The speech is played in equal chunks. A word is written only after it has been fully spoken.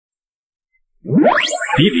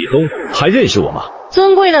比比东还认识我吗？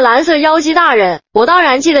尊贵的蓝色妖姬大人，我当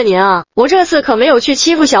然记得您啊，我这次可没有去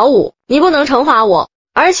欺负小舞，你不能惩罚我。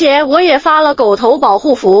而且我也发了狗头保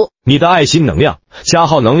护符。你的爱心能量、加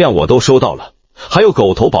号能量我都收到了，还有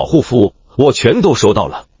狗头保护符，我全都收到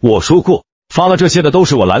了。我说过，发了这些的都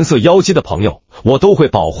是我蓝色妖姬的朋友，我都会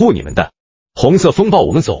保护你们的。红色风暴，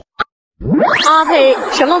我们走。阿呸！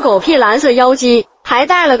什么狗屁蓝色妖姬，还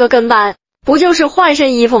带了个跟班，不就是换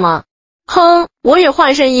身衣服吗？哼，我也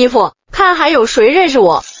换身衣服，看还有谁认识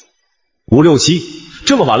我。567，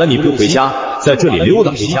这么晚了你不回家，在这里溜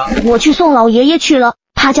达回家？我去送老爷爷去了，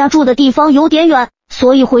他家住的地方有点远，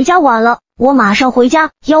所以回家晚了。我马上回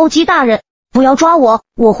家。妖姬大人，不要抓我，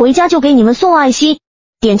我回家就给你们送爱心。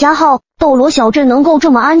点加号，斗罗小镇能够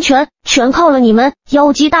这么安全，全靠了你们，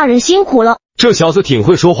妖姬大人辛苦了。这小子挺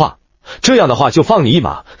会说话，这样的话就放你一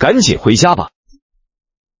马，赶紧回家吧。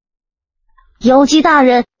妖姬大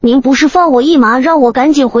人，您不是放我一马让我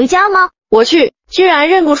赶紧回家吗？我去，居然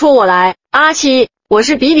认不出我来。阿七，我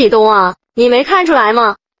是比比东啊，你没看出来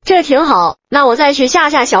吗？这挺好，那我再去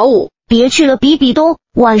吓吓小舞。别去了，比比东，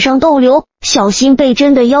晚上逗留，小心被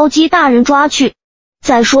真的妖姬大人抓去。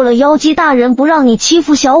再说了，妖姬大人不让你欺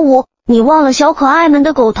负小舞，你忘了小可爱们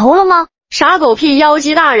的狗头了吗？啥狗屁妖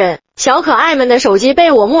姬大人，小可爱们的手机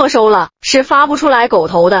被我没收了，是发不出来狗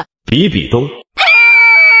头的。比比东，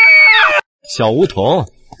小梧桐，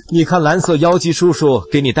你看蓝色妖姬叔叔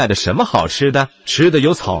给你带的什么好吃的？吃的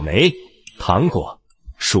有草莓、糖果、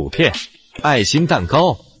薯片、爱心蛋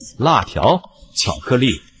糕、辣条、巧克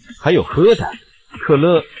力，还有喝的可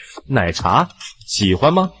乐、奶茶，喜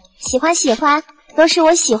欢吗？喜欢喜欢，都是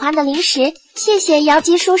我喜欢的零食，谢谢妖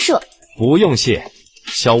姬叔叔。不用谢，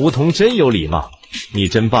小梧桐真有礼貌，你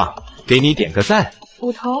真棒，给你点个赞。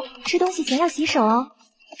梧桐，吃东西前要洗手哦，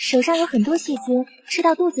手上有很多细菌，吃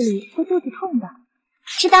到肚子里会肚子痛的。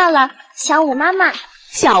知道了，小舞妈妈。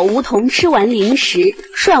小梧桐吃完零食，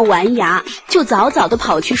涮完牙，就早早地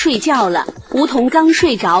跑去睡觉了。梧桐刚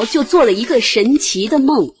睡着，就做了一个神奇的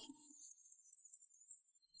梦。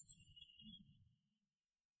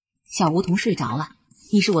小梧桐睡着了，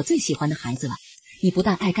你是我最喜欢的孩子了。你不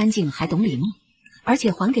但爱干净，还懂礼貌，而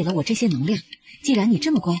且还给了我这些能量。既然你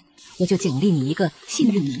这么乖，我就奖励你一个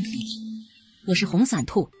幸运难题。我是红伞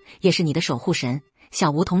兔，也是你的守护神。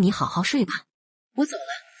小梧桐，你好好睡吧，我走了。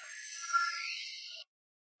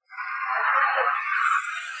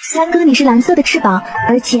三哥，你是蓝色的翅膀，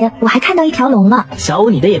而且我还看到一条龙了。小舞，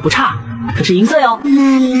你的也不差，可是银色哟。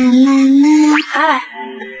嗨，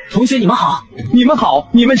同学你们好。你们好，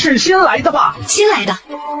你们是新来的吧？新来的。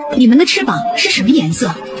你们的翅膀是什么颜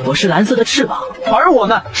色？我是蓝色的翅膀，而我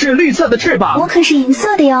呢是绿色的翅膀。我可是银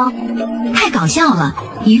色的哟。太搞笑了，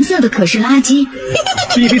银色的可是垃圾。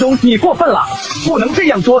比比东，你过分了，不能这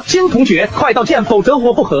样说。新同学，快道歉，否则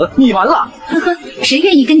我不和你玩了。呵呵，谁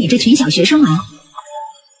愿意跟你这群小学生玩？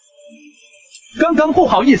刚刚不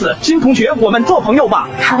好意思，新同学，我们做朋友吧。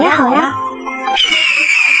好呀，好呀。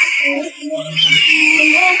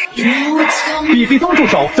比比东住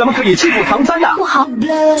手，怎么可以欺负唐三呀？不好，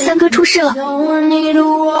三哥出事了。呵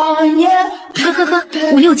呵呵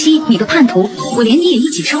，567，你个叛徒，我连你也一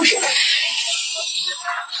起收拾。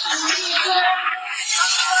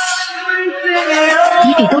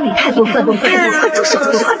比比东，你太过分了，快住手，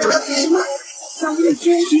快住手！什么？小雨居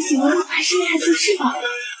然觉醒了，还是还做翅膀？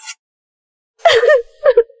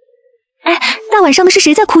哎，大晚上的是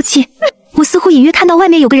谁在哭泣？我似乎隐约看到外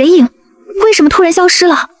面有个人影，为什么突然消失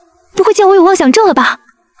了？不会叫我有妄想症了吧？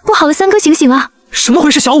不好了，三哥醒醒啊！什么回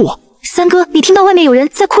事，小舞？三哥，你听到外面有人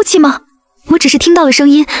在哭泣吗？我只是听到了声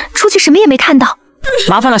音，出去什么也没看到。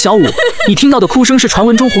麻烦了，小舞，你听到的哭声是传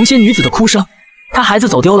闻中红仙女子的哭声，她孩子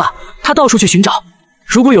走丢了，她到处去寻找。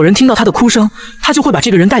如果有人听到她的哭声，她就会把这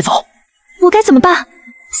个人带走。我该怎么办？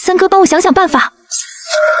三哥，帮我想想办法。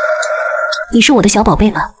你是我的小宝贝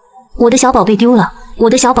了，我的小宝贝丢了，我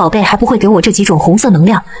的小宝贝还不会给我这几种红色能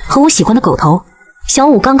量和我喜欢的狗头。小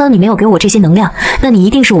舞，刚刚你没有给我这些能量，那你一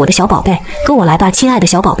定是我的小宝贝，跟我来吧，亲爱的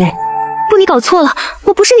小宝贝。不，你搞错了，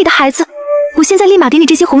我不是你的孩子。我现在立马给你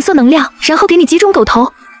这些红色能量，然后给你几种狗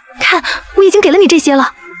头。看，我已经给了你这些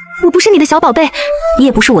了。我不是你的小宝贝，你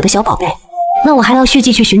也不是我的小宝贝。那我还要血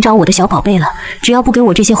迹去寻找我的小宝贝了。只要不给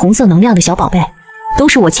我这些红色能量的小宝贝，都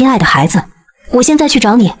是我亲爱的孩子。我现在去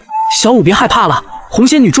找你。小舞，别害怕了，红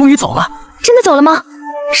仙女终于走了。真的走了吗？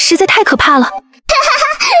实在太可怕了。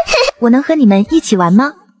我能和你们一起玩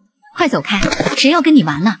吗？快走开，谁要跟你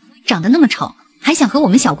玩呢？长得那么丑，还想和我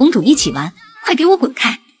们小公主一起玩，快给我滚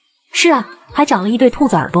开！是啊，还长了一对兔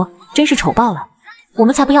子耳朵，真是丑爆了。我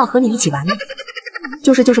们才不要和你一起玩呢。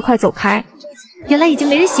就是，快走开！原来已经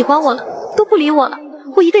没人喜欢我了，都不理我了，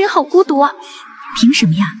我一个人好孤独啊。凭什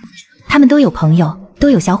么呀？他们都有朋友，都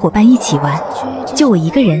有小伙伴一起玩，就我一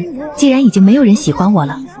个人。既然已经没有人喜欢我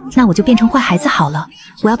了，那我就变成坏孩子好了。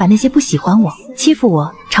我要把那些不喜欢我、欺负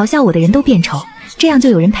我、嘲笑我的人都变丑，这样就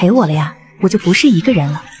有人陪我了呀，我就不是一个人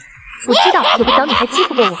了。我知道有个小女孩欺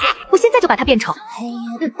负过我，我现在就把她变丑。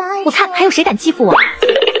我看还有谁敢欺负我。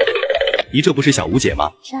你这不是小吴姐吗？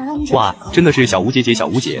哇，真的是小吴姐姐，小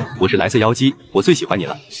吴姐，我是蓝色妖姬，我最喜欢你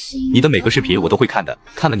了。你的每个视频我都会看的，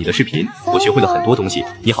看了你的视频，我学会了很多东西。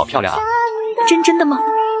你好漂亮啊！真的吗？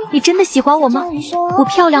你真的喜欢我吗？我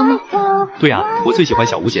漂亮吗？对啊，我最喜欢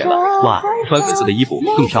小吴姐了。哇，穿粉色的衣服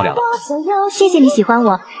更漂亮了。谢谢你喜欢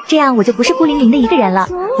我，这样我就不是孤零零的一个人了，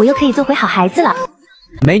我又可以做回好孩子了。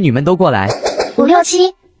美女们都过来。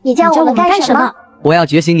567，你叫我们干什么？我要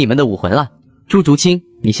觉醒你们的武魂了。朱竹清，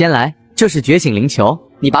你先来。这是觉醒灵球，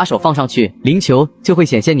你把手放上去，灵球就会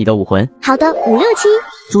显现你的武魂。好的，567。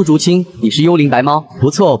朱竹清，你是幽灵白猫，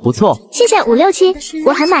不错不错。谢谢567，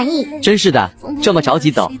我很满意。真是的，这么着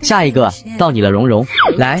急走。下一个到你了，蓉蓉。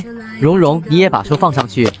来，蓉蓉，你也把手放上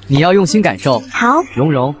去，你要用心感受。好。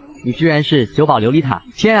蓉蓉，你居然是九宝琉璃塔！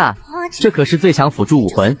天啊，这可是最强辅助武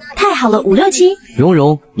魂。太好了，567。蓉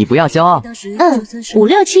蓉，你不要骄傲。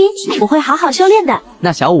567，我会好好修炼的。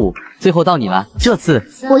那小五，最后到你了，这次。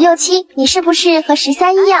567，你是不是和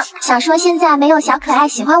13一样，想说现在没有小可爱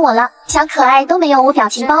喜欢我了，小可爱都没有我表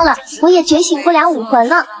情包了，我也觉醒不了武魂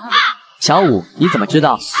了？小五，你怎么知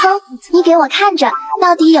道？哼，你给我看着，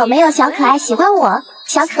到底有没有小可爱喜欢我？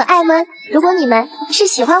小可爱们，如果你们是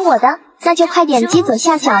喜欢我的，那就快点击左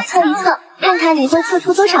下角测一测，看看你会测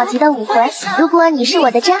出多少级的武魂。如果你是我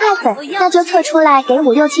的真爱粉，那就测出来给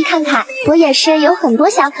567看看，我也是有很多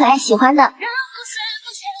小可爱喜欢的。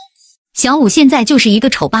小五现在就是一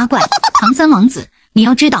个丑八怪，唐三王子，你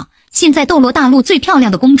要知道，现在斗罗大陆最漂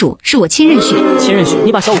亮的公主是我千仞雪。千仞雪，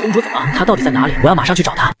你把小五公主怎么？她到底在哪里？我要马上去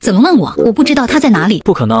找她。怎么问我？我不知道她在哪里。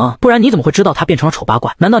不可能，不然你怎么会知道她变成了丑八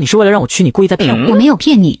怪？难道你是为了让我娶你，故意在骗我？我没有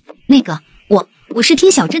骗你，那个，我是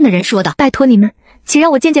听小镇的人说的。拜托你们，请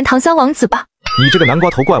让我见见唐三王子吧。你这个南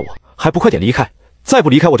瓜头怪物，还不快点离开！再不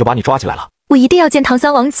离开，我就把你抓起来了。我一定要见唐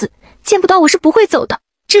三王子，见不到我是不会走的。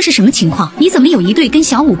这是什么情况？你怎么有一对跟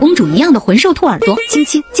小五公主一样的魂兽兔耳朵？青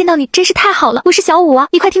青，见到你真是太好了，我是小五啊，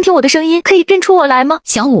你快听听我的声音，可以认出我来吗？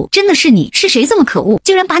小五，真的是你？是谁这么可恶，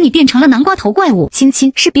竟然把你变成了南瓜头怪物？青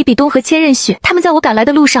青，是比比东和千仞雪，他们在我赶来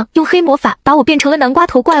的路上用黑魔法把我变成了南瓜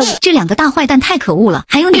头怪物。这两个大坏蛋太可恶了！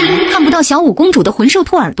还有你们，看不到小五公主的魂兽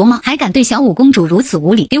兔耳朵吗？还敢对小五公主如此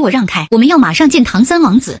无礼！给我让开，我们要马上见唐三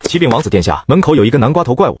王子。启禀王子殿下，门口有一个南瓜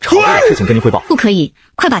头怪物，朝我有事情跟您汇报。不可以，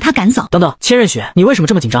快把他赶走！等等，千仞雪，你为什么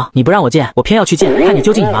这么紧张？你不让我见，我偏要去见，看你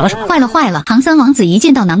究竟隐瞒了什么。坏了！唐三王子一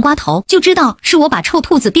见到南瓜头就知道是我把臭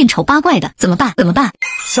兔子变丑八怪的，怎么办？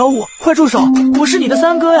小五，快住手！我是你的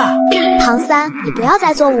三哥呀！唐三，你不要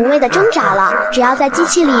再做无谓的挣扎了，只要在机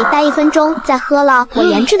器里待1分钟，再喝了我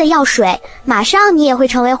研制的药水，马上你也会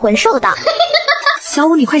成为魂兽的。小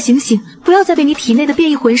五，你快醒醒，不要再被你体内的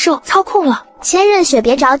变异魂兽操控了。千仞雪，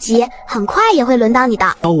别着急，很快也会轮到你的。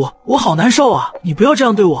小五，我好难受啊！你不要这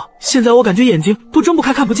样对我，现在我感觉眼睛都睁不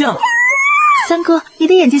开，看不见了。三哥，你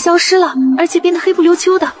的眼睛消失了，而且变得黑不溜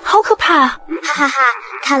秋的，好可怕啊！哈哈哈，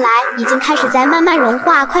看来已经开始在慢慢融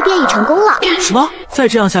化，快变异成功了。什么？再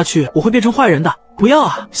这样下去，我会变成坏人的！不要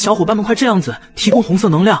啊！小伙伴们快这样子，提供红色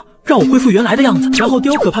能量，让我恢复原来的样子，然后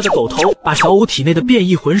丢可怕的狗头，把小五体内的变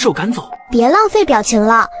异魂兽赶走。别浪费表情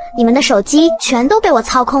了，你们的手机全都被我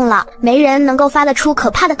操控了，没人能够发得出可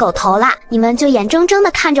怕的狗头啦！你们就眼睁睁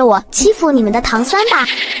地看着我欺负你们的唐三吧！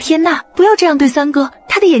天哪，不要这样对三哥，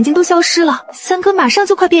他的眼睛都消失了，三哥马上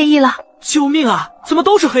就快变异了！救命啊！怎么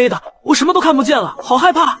都是黑的？我什么都看不见了，好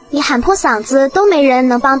害怕！你喊破嗓子都没人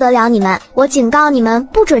能帮得了你们，我警告你们，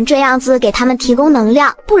不准这样子给他们提供能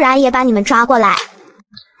量，不然也把你们抓过来。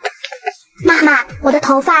妈妈，我的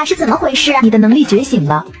头发是怎么回事？你的能力觉醒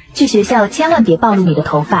了，去学校千万别暴露你的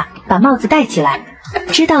头发，把帽子戴起来。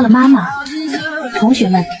知道了，妈妈。同学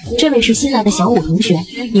们，这位是新来的小五同学，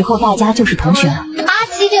以后大家就是同学了。阿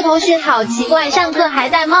七这同学好奇怪，上课还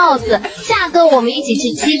戴帽子，下课我们一起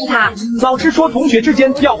去欺负他。老师说同学之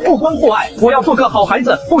间要互关互爱，我要做个好孩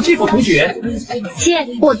子，不欺负同学。切，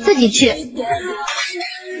我自己去。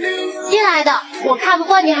新来的，我看不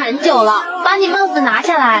惯你很久了，把你帽子拿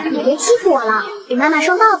下来。你别欺负我了，给妈妈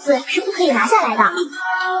说帽子是不可以拿下来的。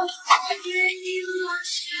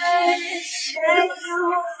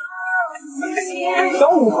小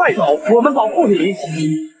五快走，我们保护你。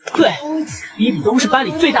对，比比东是班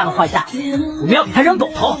里最大的坏蛋，我们要给他扔狗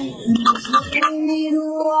头。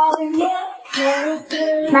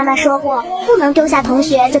妈妈说过，不能丢下同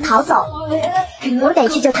学就逃走，我得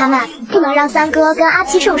去救他们，不能让三哥跟阿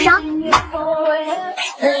七受伤。不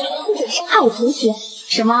准伤害我同学。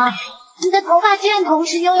什么？你的头发居然同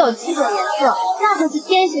时拥有7种颜色，那可是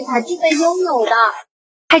天使才具备拥有的。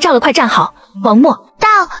拍照了，快站好！王默到，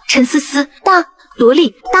陈思思到，萝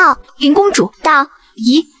莉到，林公主到。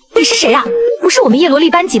咦，你是谁啊？不是我们叶萝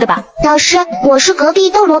莉班级的吧？老师，我是隔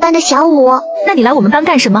壁斗罗班的小舞。那你来我们班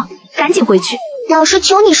干什么？赶紧回去！老师，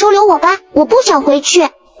求你收留我吧，我不想回去。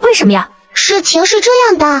为什么呀？事情是这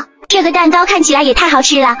样的，这个蛋糕看起来也太好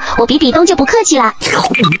吃了，我比比东就不客气了。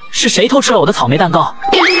是谁偷吃了我的草莓蛋糕？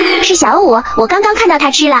是小舞，我刚刚看到他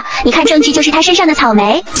吃了，你看证据就是他身上的草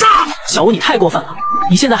莓。小舞，你太过分了！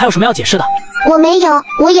你现在还有什么要解释的？我没有，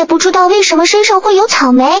我也不知道为什么身上会有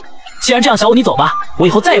草莓。既然这样，小舞你走吧，我以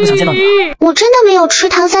后再也不想见到你了。我真的没有吃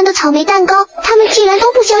唐三的草莓蛋糕，他们既然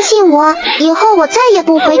都不相信我，以后我再也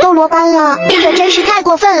不回斗罗班了。这真是太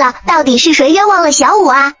过分了，到底是谁冤枉了小舞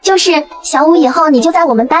啊？就是小舞，以后你就在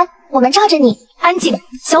我们班，我们罩着你。安静，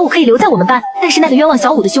小舞可以留在我们班，但是那个冤枉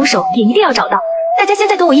小舞的凶手也一定要找到。大家现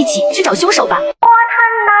在跟我一起去找凶手吧。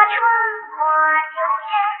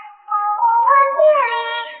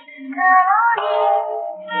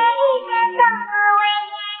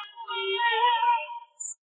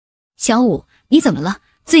小舞，你怎么了？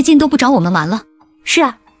最近都不找我们玩了？是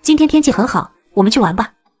啊，今天天气很好，我们去玩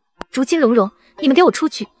吧。竹青、蓉蓉，你们给我出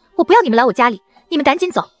去！我不要你们来我家里，你们赶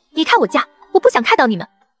紧走，离开我家，我不想看到你们。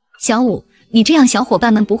小舞，你这样小伙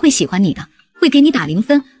伴们不会喜欢你的，会给你打0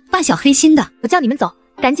分，发小黑心的。我叫你们走，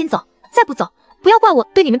赶紧走，再不走，不要怪我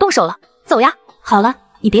对你们动手了。走呀！好了，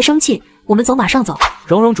你别生气，我们走，马上走。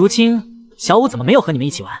蓉蓉、竹青，小舞怎么没有和你们一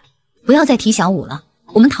起玩？不要再提小舞了，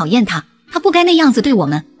我们讨厌他，他不该那样子对我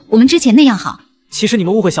们。我们之前那样好。其实你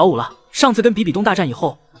们误会小舞了。上次跟比比东大战以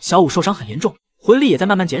后，小舞受伤很严重，魂力也在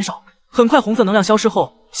慢慢减少。很快红色能量消失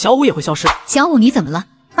后，小舞也会消失。小舞你怎么了？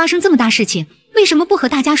发生这么大事情，为什么不和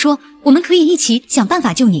大家说？我们可以一起想办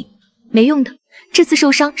法救你。没用的，这次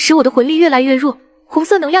受伤使我的魂力越来越弱，红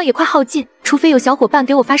色能量也快耗尽。除非有小伙伴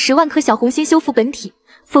给我发10万颗小红心修复本体，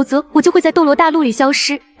否则我就会在斗罗大陆里消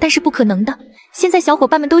失。但是不可能的，现在小伙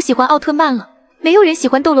伴们都喜欢奥特曼了。没有人喜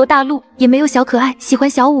欢斗罗大陆，也没有小可爱喜欢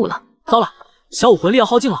小舞了。糟了，小舞魂力要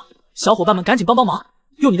耗尽了，小伙伴们赶紧帮帮忙，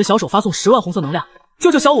用你的小手发送10万红色能量，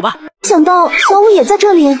救救小舞吧！想到小舞也在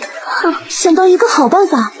这里，想到一个好办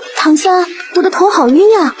法。唐三，我的头好晕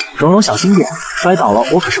呀！蓉蓉小心点，摔倒了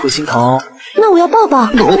我可是会心疼哦。那我要抱抱。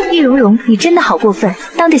易蓉蓉，你真的好过分，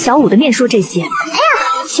当着小舞的面说这些。哎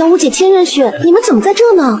呀，小舞姐千仞雪，你们怎么在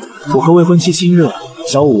这呢？我和未婚妻亲热，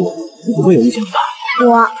小舞你不会有意见吧？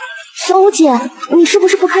小舞姐，你是不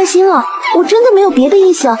是不开心了？我真的没有别的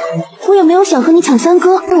意思，我也没有想和你抢三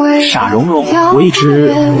哥。傻蓉蓉，我一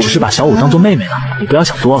直只是把小舞当做妹妹了，你不要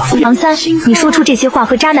想多了。唐三，你说出这些话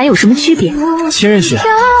和渣男有什么区别？千仞雪，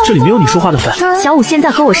这里没有你说话的份。小舞现在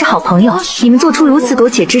和我是好朋友，你们做出如此苟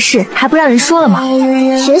且之事，还不让人说了吗？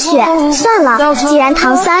雪雪，算了，既然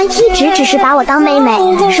唐三一直只是把我当妹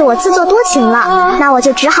妹，是我自作多情了，那我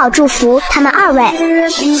就只好祝福他们2位。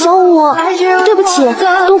小舞，对不起，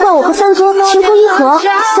都怪我和三哥情投意合，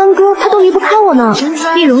三哥他都离不开我呢。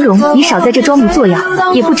易蓉蓉，你少在这装模作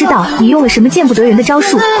样，也不知道你用了什么见不得人的招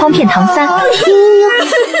数，诓骗唐三。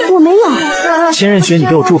我没有。千仞雪，你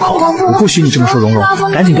给我住口！我不许你这么说蓉蓉，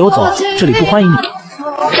赶紧给我走，这里不欢迎你。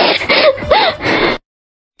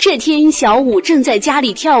这天，小舞正在家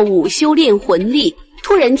里跳舞修炼魂力，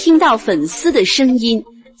突然听到粉丝的声音：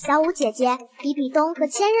小舞姐姐，比比东和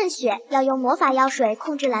千仞雪要用魔法药水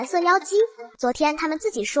控制蓝色妖姬，昨天他们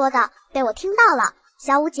自己说的，被我听到了。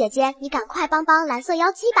小舞姐姐，你赶快帮帮蓝色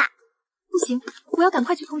妖姬吧！不行，我要赶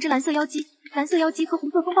快去通知蓝色妖姬。蓝色妖姬和红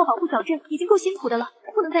色风暴保护小镇已经够辛苦的了，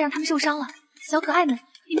不能再让他们受伤了。小可爱们，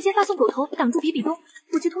你们先发送狗头挡住比比东，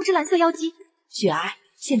我去通知蓝色妖姬。雪儿，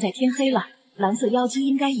现在天黑了，蓝色妖姬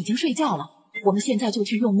应该已经睡觉了。我们现在就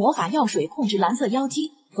去用魔法药水控制蓝色妖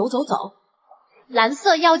姬。走走走。蓝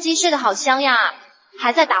色妖姬睡得好香呀，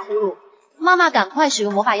还在打呼噜。妈妈赶快使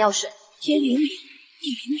用魔法药水。天灵灵，地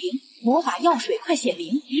灵灵，魔法药水快显灵，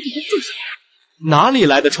比比东助显。哪里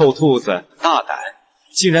来的臭兔子，大胆，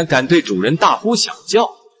竟然敢对主人大呼小叫！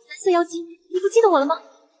蓝色妖姬，你不记得我了吗？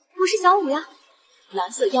我是小舞呀。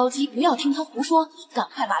蓝色妖姬，不要听他胡说，赶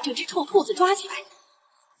快把这只臭兔子抓起来。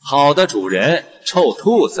好的，主人，臭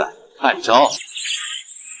兔子，看招！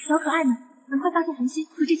小可爱们，赶快发送红心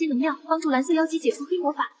和这些能量，帮助蓝色妖姬解除黑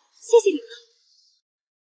魔法。谢谢你们。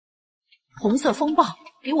红色风暴，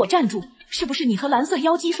给我站住！是不是你和蓝色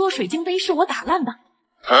妖姬说水晶杯是我打烂的？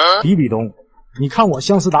比比东，你看我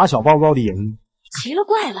像是打小报告的人？奇了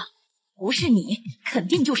怪了，不是你，肯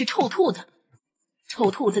定就是臭兔子。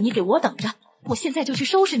臭兔子，你给我等着，我现在就去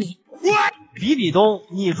收拾你。比比东，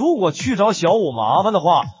你如果去找小舞麻烦的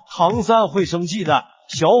话，唐三会生气的。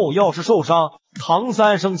小舞要是受伤，唐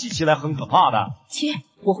三生起气来很可怕的。切，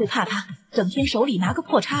我会怕他整天手里拿个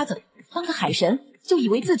破叉子，当个海神就以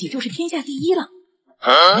为自己就是天下第一了。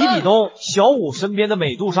比比东，小舞身边的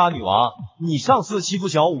美杜莎女王，你上次欺负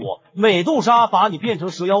小舞，美杜莎把你变成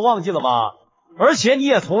蛇妖忘记了吗？而且你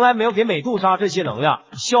也从来没有给美杜莎这些能量，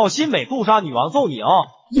小心美杜莎女王揍你啊！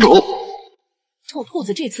臭兔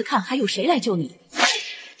子，这次看还有谁来救你？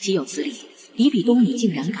岂有此理！比比东，你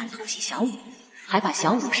竟然敢偷袭小舞，还把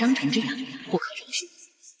小舞伤成这样，不可饶恕！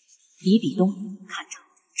比比东，看着，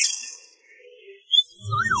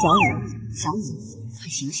小舞，快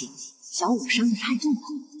醒醒！小舞伤得太重了，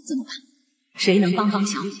怎么办？谁能帮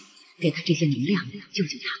小舞，给他这些能量，救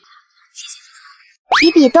救他？谢谢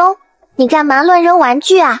你。比比东，你干嘛乱扔玩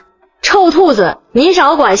具啊？臭兔子，你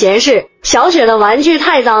少管闲事！小雪的玩具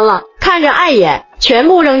太脏了，看着碍眼，全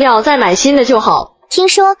部扔掉，再买新的就好。听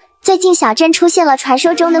说最近小镇出现了传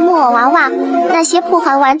说中的木偶娃娃，那些破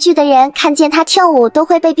坏玩具的人看见他跳舞都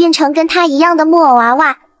会被变成跟他一样的木偶娃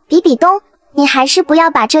娃。比比东，你还是不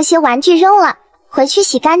要把这些玩具扔了，回去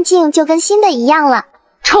洗干净就跟新的一样了。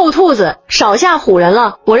臭兔子，少吓唬人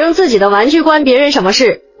了！我扔自己的玩具关别人什么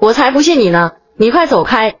事？我才不信你呢！你快走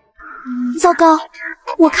开！糟糕，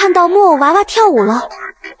我看到木偶娃娃跳舞了，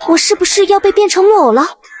我是不是要被变成木偶了？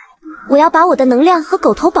我要把我的能量和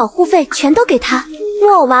狗头保护费全都给他。木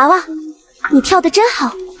偶娃娃，你跳得真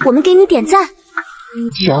好，我们给你点赞。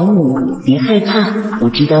小舞，别害怕，我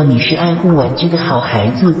知道你是爱护玩具的好孩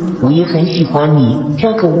子，我也很喜欢你，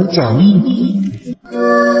跳个舞奖励你。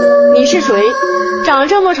你是谁？长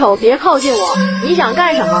这么丑，别靠近我！你想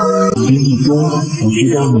干什么？比比东，我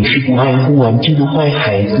知道你是不爱护玩具的坏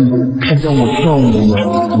孩子，看到我跳舞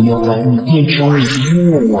了，我要把你变成我的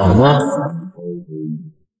木偶娃娃。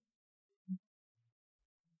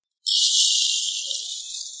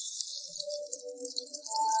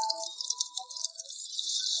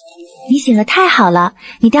你醒了，太好了！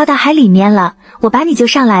你掉到海里面了，我把你救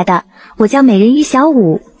上来的。我叫美人鱼小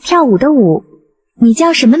舞，跳舞的舞。你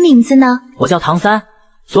叫什么名字呢？我叫唐三。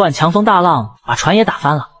昨晚强风大浪把船也打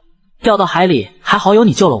翻了，掉到海里，还好有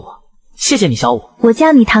你救了我，谢谢你小舞。我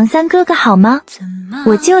叫你唐三哥哥好吗？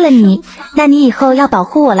我救了你，那你以后要保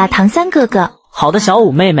护我啦，唐三哥哥。好的，小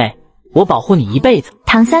舞妹妹，我保护你一辈子。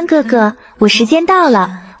唐三哥哥，我时间到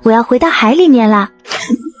了，我要回到海里面啦。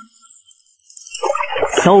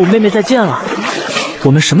小舞妹妹再见了，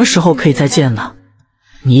我们什么时候可以再见呢？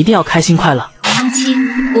你一定要开心快乐。阿七，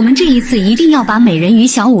我们这一次一定要把美人鱼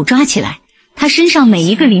小舞抓起来，她身上每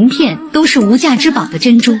一个鳞片都是无价之宝的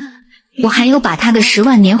珍珠，我还有把她的10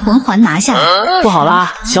万年魂环拿下来。不好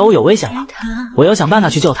啦，小舞有危险了，我要想办法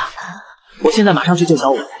去救她。我现在马上去救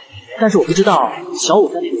小舞，但是我不知道小舞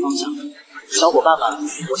在哪个方向。小伙伴们，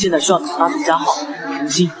我现在需要你发动加号、红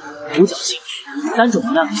心、五角星3种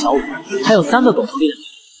能量给小舞，还有3个狗头力量。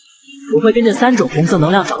我会跟这3种红色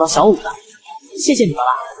能量找到小舞的，谢谢你们啦。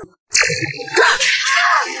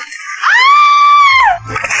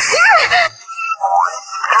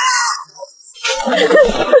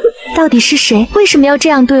到底是谁？为什么要这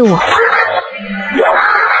样对我？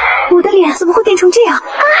我的脸怎么会变成这样？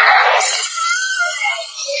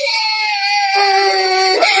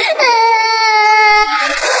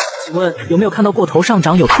请问有没有看到过头上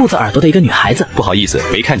长有兔子耳朵的一个女孩子？不好意思，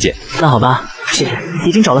没看见。那好吧，谢谢。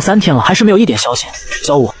已经找了3天了，还是没有一点消息。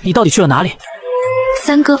小舞，你到底去了哪里？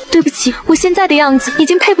三哥，对不起，我现在的样子已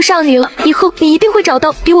经配不上你了，以后你一定会找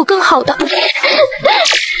到比我更好的。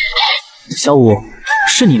小舞，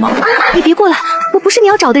是你吗？你别过来，我不是你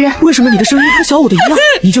要找的人。为什么你的声音和小舞的一样？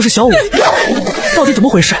你就是小舞，到底怎么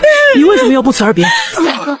回事？你为什么要不辞而别？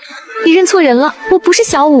三哥，你认错人了，我不是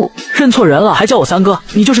小舞。认错人了，还叫我三哥，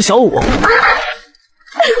你就是小舞。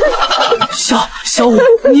小舞，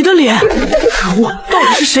你的脸，可恶，到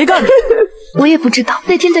底是谁干的？我也不知道，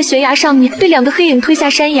那天在悬崖上面被2个黑影推下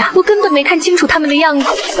山崖，我根本没看清楚他们的样子。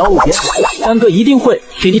小舞别哭，三哥一定会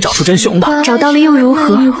给你找出真凶的。找到了又如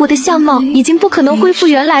何？我的相貌已经不可能恢复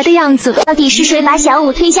原来的样子了。到底是谁把小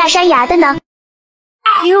舞推下山崖的呢？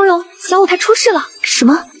林蓉蓉，小舞她出事了。什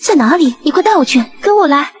么？在哪里？你快带我去。跟我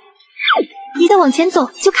来，你再往前走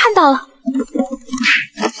就看到了。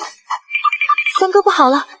三哥不好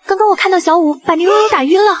了，刚刚我看到小舞把林蓉蓉打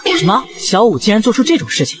晕了。什么？小舞竟然做出这种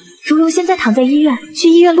事情？蓉蓉现在躺在医院，去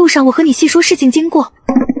医院路上我和你细说事情经过。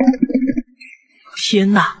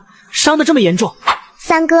天哪，伤得这么严重！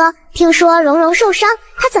三哥，听说蓉蓉受伤，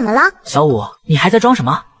她怎么了？小舞，你还在装什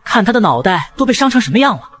么？看她的脑袋都被伤成什么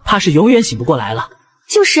样了，怕是永远醒不过来了。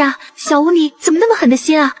就是啊，小舞你怎么那么狠的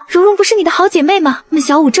心啊？蓉蓉不是你的好姐妹吗？那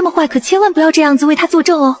小舞这么坏，可千万不要这样子为她作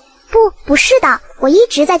证哦。不是的，我一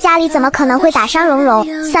直在家里，怎么可能会打伤蓉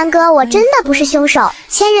蓉？三哥，我真的不是凶手。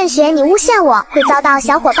千仞雪，你诬陷我，会遭到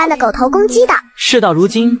小伙伴的狗头攻击的。事到如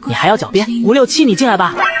今，你还要狡辩？567，你进来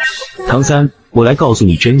吧。唐三，我来告诉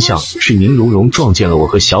你真相，是宁荣荣撞见了我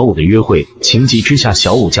和小舞的约会，情急之下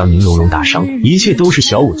小舞将宁荣荣打伤，一切都是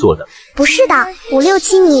小舞做的。不是的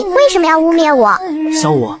，567，你为什么要污蔑我？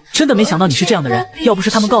小舞，真的没想到你是这样的人，要不是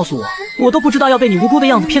他们告诉我，我都不知道要被你无辜的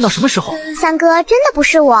样子骗到什么时候。三哥，真的不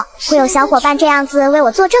是我，会有小伙伴这样子为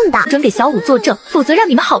我作证的。准给小舞作证，否则让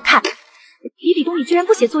你们好看。比比东，你居然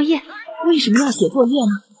不写作业？为什么要写作业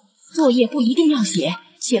呢？作业不一定要写，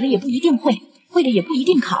写了也不一定会，会了也不一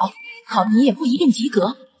定考，考了你也不一定及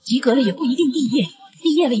格，及格了也不一定毕业，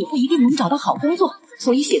毕业了也不一定能找到好工作，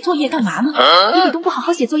所以写作业干嘛呢？比比东不好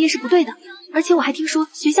好写作业是不对的，而且我还听说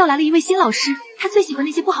学校来了一位新老师，他最喜欢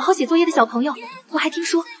那些不好好写作业的小朋友。我还听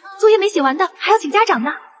说作业没写完的还要请家长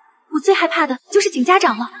呢，我最害怕的就是请家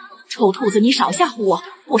长了。臭兔子，你少吓唬我，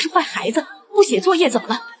我是坏孩子，不写作业怎么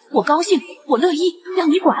了？我高兴，我乐意，让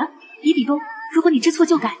你管。比比东，如果你知错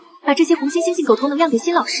就改，把这些红心星星狗头能量给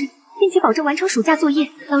新老师，并且保证完成暑假作业，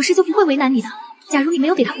老师就不会为难你的。假如你没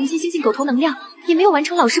有给他红心星星狗头能量，也没有完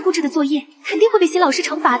成老师布置的作业，肯定会被新老师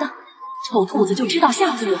惩罚的。臭兔子就知道吓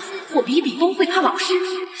唬我，我比比东会怕老师。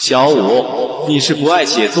小舞，你是不爱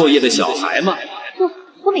写作业的小孩吗？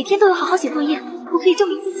我每天都有好好写作业，我可以证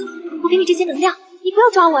明自己。我给你这些能量，你不要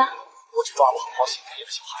抓我啊！不去抓我好好写作业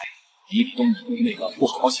的小孩，比比东，你就是那个不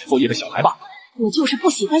好好写作业的小孩吧？我就是不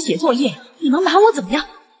喜欢写作业，你能拿我怎么样？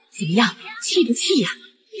怎么样，气不气呀？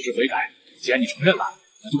不是悔改，既然你承认了，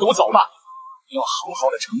那就给我走吧！我要好好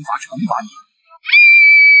的惩罚你。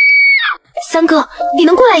三哥，你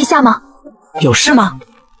能过来一下吗？有事吗？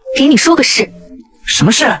给你说个事。什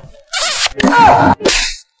么事？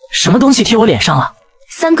什么东西贴我脸上了？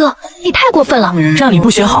三哥，你太过分了！让你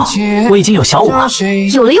不学好，我已经有小舞了。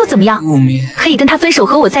有了又怎么样？可以跟他分手，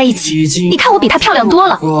和我在一起。你看我比他漂亮多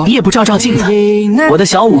了。你也不照照镜子，我的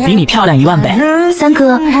小舞比你漂亮10000倍。三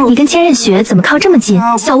哥，你跟千仞雪怎么靠这么近？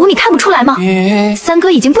小舞你看不出来吗？三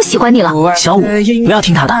哥已经不喜欢你了。小舞，不要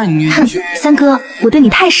听他的。哼，三哥，我对你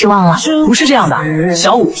太失望了。不是这样的，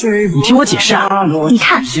小舞，你听我解释啊。你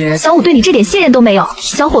看，小舞对你这点信任都没有，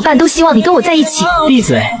小伙伴都希望你跟我在一起。闭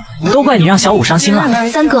嘴，都怪你让小舞伤心了。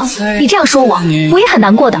三哥，你这样说我也很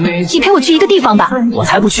难过的。你陪我去一个地方吧。我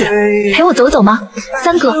才不去。陪我走走吗？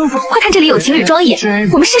三哥，快看这里有情侣装演，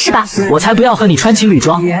我们试试吧。我才不要和你穿情侣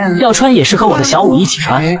装，要穿也是和我的小舞一起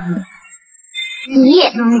穿。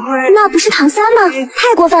咦，那不是唐三吗？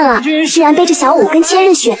太过分了，居然背着小舞跟千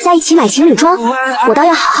仞雪在一起买情侣装，我倒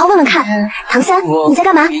要好好问问看。唐三，你在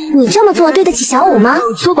干嘛？你这么做对得起小舞吗？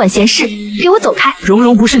多管闲事，给我走开！蓉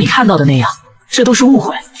蓉不是你看到的那样，这都是误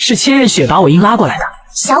会，是千仞雪把我硬拉过来的。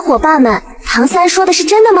小伙伴们，唐三说的是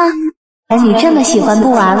真的吗？你这么喜欢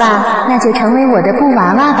布娃娃，那就成为我的布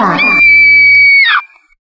娃娃吧。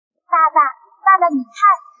爸爸，你看，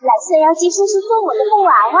蓝色妖姬叔叔送我的布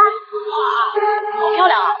娃娃。好漂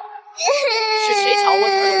亮啊！是谁抢我女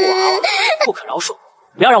儿的布娃娃？不可饶恕！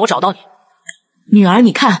不要让我找到你！女儿，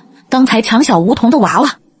你看，刚才抢小梧桐的娃娃。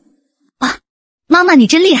啊，妈妈你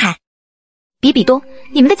真厉害！比比东，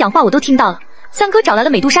你们的讲话我都听到了。三哥找来了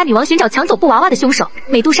美杜莎女王寻找抢走布娃娃的凶手。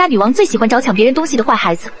美杜莎女王最喜欢找抢别人东西的坏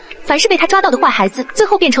孩子，凡是被她抓到的坏孩子，最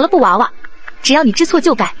后变成了布娃娃。只要你知错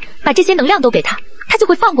就改，把这些能量都给她，她就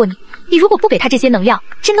会放过你。你如果不给她这些能量，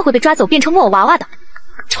真的会被抓走变成木偶娃娃的。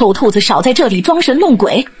臭兔子，少在这里装神弄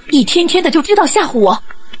鬼，一天天的就知道吓唬我。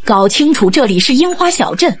搞清楚，这里是樱花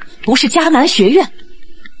小镇，不是迦南学院。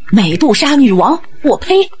美杜莎女王，我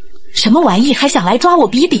呸！什么玩意还想来抓我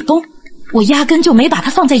比比东？我压根就没把她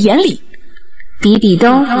放在眼里。比比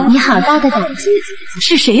东，你好大的胆子！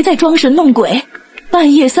是谁在装神弄鬼？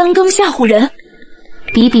半夜3更吓唬人？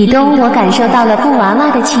比比东，我感受到了布娃娃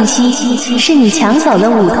的气息，是你抢走了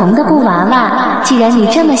舞童的布娃娃。既然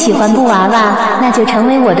你这么喜欢布娃娃，那就成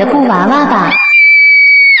为我的布娃娃吧。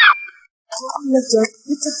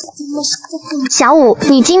小舞，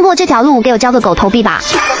你经过这条路给我交个狗头币吧，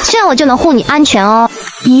这样我就能护你安全哦。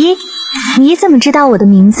咦，你怎么知道我的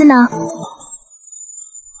名字呢？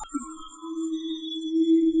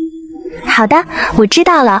好的，我知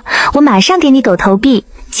道了，我马上给你狗头币，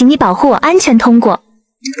请你保护我安全通过。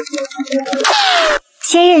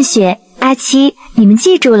千仞雪、阿七，你们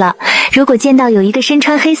记住了，如果见到有一个身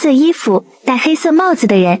穿黑色衣服、戴黑色帽子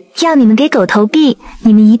的人，要你们给狗头币，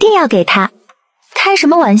你们一定要给他。开什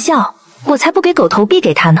么玩笑，我才不给狗头币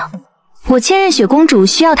给他呢。我千仞雪公主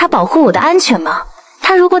需要他保护我的安全吗？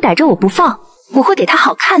他如果逮着我不放，我会给他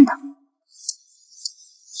好看的。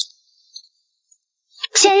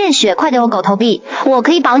千仞雪，快给我狗头币，我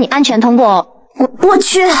可以保你安全通过哦。我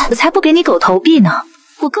去，我才不给你狗头币呢！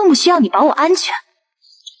我更不需要你保我安全。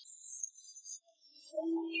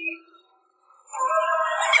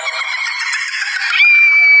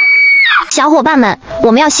小伙伴们，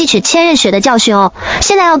我们要吸取千仞雪的教训哦！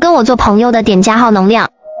现在要跟我做朋友的点加号能量，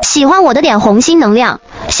喜欢我的点红心能量，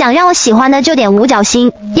想让我喜欢的就点五角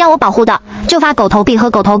星，要我保护的就发狗头币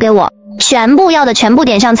和狗头给我，全部要的全部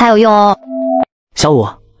点上才有用哦。小五，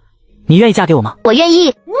你愿意嫁给我吗？我愿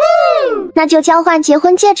意。那就交换结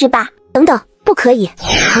婚戒指吧。等等，不可以，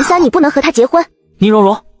唐三你不能和他结婚。宁荣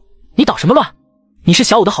荣，你捣什么乱？你是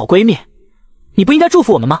小五的好闺蜜，你不应该祝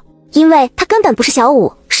福我们吗？因为他根本不是小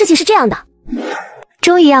五，事情是这样的。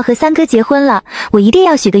终于要和三哥结婚了，我一定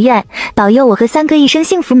要许个愿，保佑我和三哥一生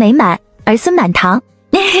幸福美满，儿孙满堂。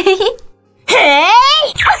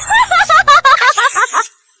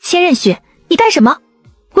千仞雪，你干什么？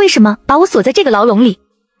为什么把我锁在这个牢笼里？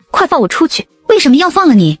快放我出去！为什么要放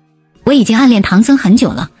了你？我已经暗恋唐僧很久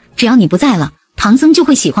了，只要你不在了，唐僧就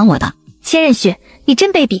会喜欢我的。千仞雪，你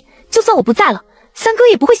真卑鄙！就算我不在了，三哥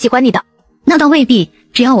也不会喜欢你的。那倒未必，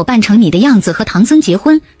只要我扮成你的样子和唐僧结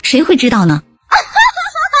婚，谁会知道呢？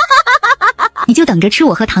你就等着吃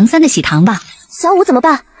我和唐三的喜糖吧。小五怎么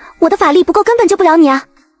办？我的法力不够，根本救不了你啊！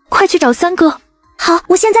快去找三哥。好，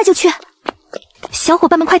我现在就去。小伙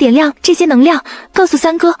伴们快点亮这些能量，告诉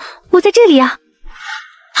三哥我在这里啊！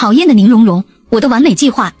讨厌的宁荣荣，我的完美计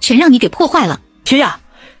划全让你给破坏了。天呀，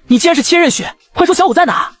你竟然是千仞雪！快说小五在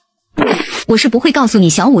哪？我是不会告诉你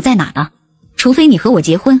小五在哪的，除非你和我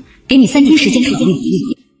结婚，给你3天时间考虑。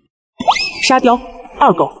沙雕、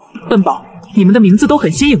二狗、笨宝，你们的名字都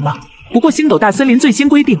很新颖嘛。不过星斗大森林最新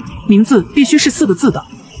规定，名字必须是4个字的。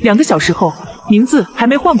2个小时后，名字还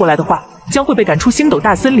没换过来的话，将会被赶出星斗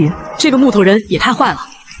大森林。这个木头人也太坏了，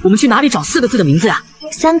我们去哪里找4个字的名字呀？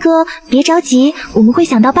三哥，别着急，我们会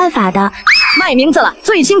想到办法的。卖名字了，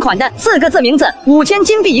最新款的4个字名字，5000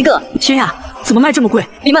金币一个。天呀，怎么卖这么贵？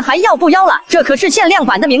你们还要不要了？这可是限量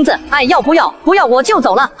版的名字，爱要不要？不要我就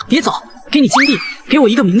走了。别走，给你金币，给我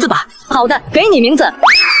一个名字吧。好的，给你名字。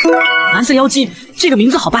蓝色妖姬，这个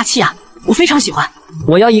名字好霸气啊，我非常喜欢。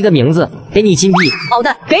我要一个名字，给你金币。好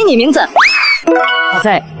的，给你名字。哇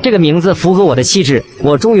塞，这个名字符合我的气质，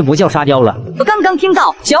我终于不叫沙雕了。我刚刚听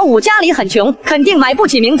到小五家里很穷，肯定买不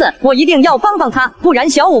起名字，我一定要帮帮他，不然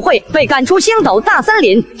小五会被赶出星斗大森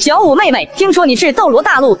林。小五妹妹，听说你是斗罗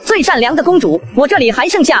大陆最善良的公主，我这里还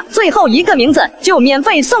剩下最后一个名字，就免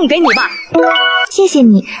费送给你吧。谢谢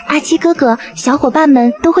你，阿七哥哥，小伙伴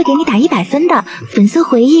们都会给你打100分的。粉色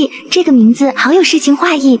回忆这个名字好有诗情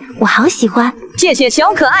画意，我好喜欢。谢谢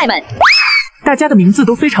小可爱们，大家的名字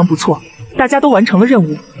都非常不错，大家都完成了任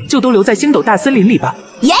务，就都留在星斗大森林里吧。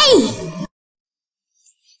耶！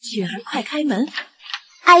雪儿，快开门！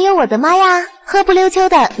哎呦我的妈呀，黑不溜秋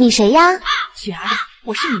的，你谁呀？雪儿，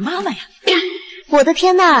我是你妈妈呀！我的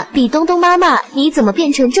天呐，比东东妈妈，你怎么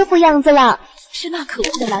变成这副样子了？是那可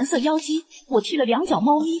恶的蓝色妖姬，我踢了2脚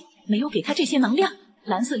猫咪，没有给它这些能量，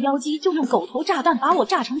蓝色妖姬就用狗头炸弹把我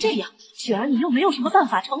炸成这样。雪儿，你又没有什么办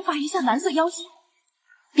法惩罚一下蓝色妖姬？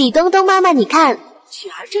比东东妈妈，你看，雪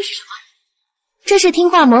儿，这是什么？这是听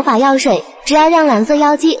话魔法药水，只要让蓝色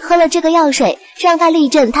妖姬喝了这个药水，让它立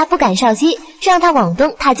正，它不敢少息；让它往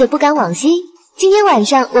东，它就不敢往西。今天晚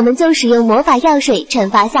上我们就使用魔法药水惩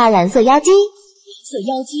罚下蓝色妖姬。蓝色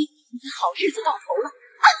妖姬，你的好日子到头了！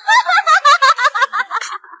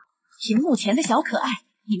屏幕前的小可爱，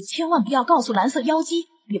你们千万不要告诉蓝色妖姬，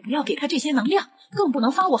也不要给他这些能量，更不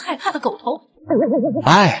能发我害怕的狗头。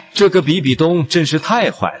哎，这个比比东真是太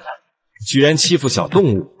坏了，居然欺负小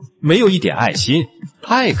动物，没有一点爱心，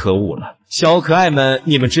太可恶了！小可爱们，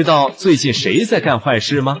你们知道最近谁在干坏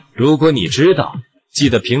事吗？如果你知道，记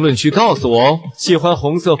得评论区告诉我哦。喜欢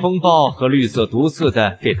红色风暴和绿色毒刺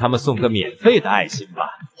的，给他们送个免费的爱心吧。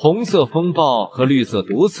红色风暴和绿色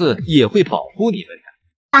毒刺也会保护你们的。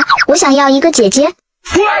我想要一个姐姐。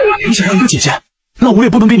你想要一个姐姐？那我也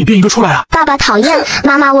不能给你变一个出来啊！爸爸讨厌，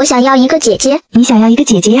妈妈，我想要一个姐姐。你想要一个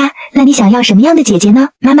姐姐呀？那你想要什么样的姐姐呢？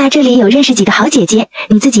妈妈这里有认识几个好姐姐，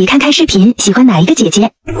你自己看看视频，喜欢哪一个姐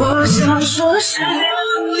姐？我想说是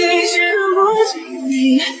你是不经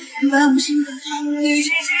意，把无心的疼你结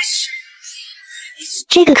实。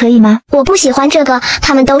这个可以吗？我不喜欢这个，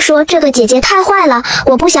他们都说这个姐姐太坏了，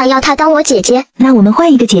我不想要她当我姐姐。那我们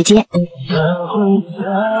换一个姐姐。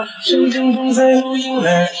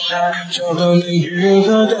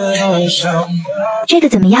这个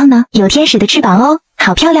怎么样呢？有天使的翅膀哦，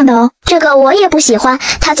好漂亮的哦。这个我也不喜欢，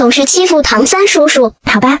她总是欺负唐三叔叔。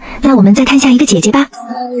好吧，那我们再看下一个姐姐吧。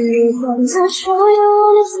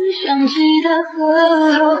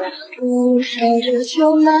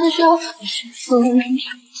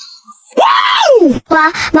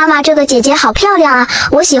哇，妈妈，这个姐姐好漂亮啊！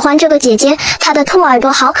我喜欢这个姐姐，她的兔耳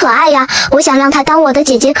朵好可爱呀！我想让她当我的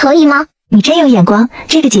姐姐，可以吗？你真有眼光，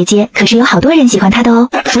这个姐姐可是有好多人喜欢她的哦。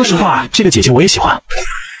说实话，这个姐姐我也喜欢。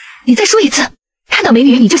你再说一次，看到美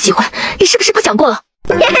女你就喜欢，你是不是不讲过了？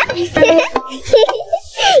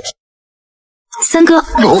三哥，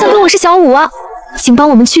我是小五啊，请帮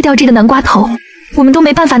我们去掉这个南瓜头，我们都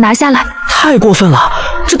没办法拿下来。太过分了，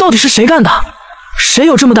这到底是谁干的？谁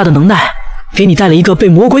有这么大的能耐，给你带了一个被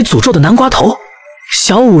魔鬼诅咒的南瓜头？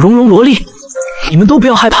小五绒绒萝莉，你们都不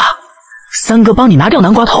要害怕，三哥帮你拿掉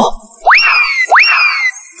南瓜头。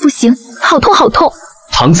不行，好痛好痛！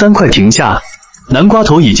唐三，快停下！南瓜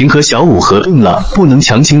头已经和小五合并了，不能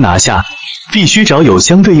强行拿下，必须找有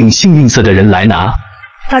相对应幸运色的人来拿。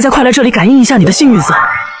大家快来这里感应一下你的幸运色，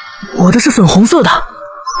我的是粉红色的，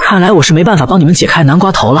看来我是没办法帮你们解开南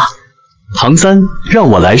瓜头了。唐三，让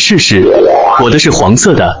我来试试，我的是黄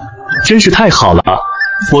色的，真是太好了，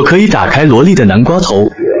我可以打开萝莉的南瓜头。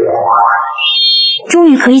终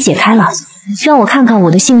于可以解开了，让我看看我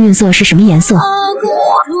的幸运色是什么颜色。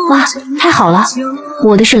哇，太好了，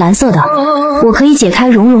我的是蓝色的，我可以解开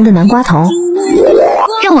绒绒的南瓜头。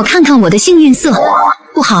让我看看我的幸运色，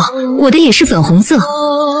不好，我的也是粉红色。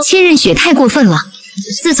千仞雪太过分了，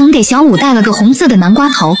自从给小五带了个红色的南瓜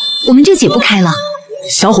头，我们就解不开了。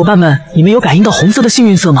小伙伴们，你们有感应到红色的幸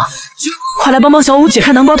运色吗？快来帮帮小五解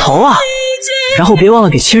开南瓜头啊！然后别忘了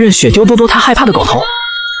给千仞雪丢多多他害怕的狗头。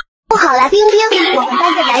不好了，冰冰，我们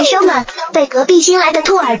班的男生们被隔壁新来的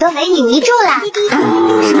兔耳朵美女迷住了。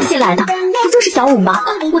什么新来的？不就是小五吗？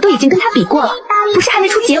我都已经跟他比过了，不是还没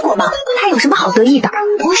出结果吗？他有什么好得意的？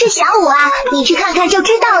不是小五啊，你去看看就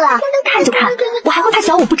知道了。看就看，我还会怕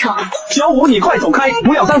小五不成？小五，你快走开，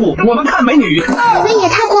不要耽误我们看美女。你们也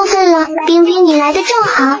太过分了，冰冰，你来的正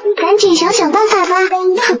好，赶紧想想办法吧。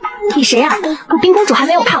哼，你谁啊？我冰公主还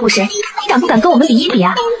没有怕过谁，你敢不敢跟我们比一比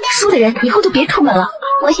啊？输的人以后就别出门了。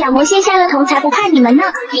我想我先下了桶才不怕你们呢，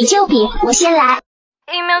比就比，我先来。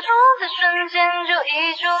一秒钟的瞬间就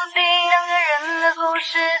已注定，两个人的故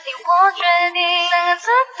事你我决定，三个字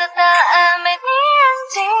的答案没你认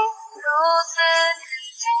定，如此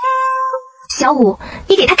近。小五，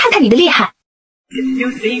你给他看看你的厉害。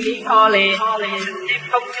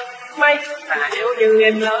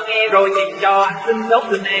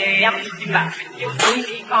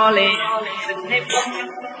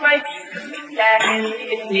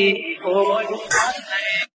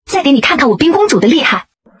再给你看看我冰公主的厉害。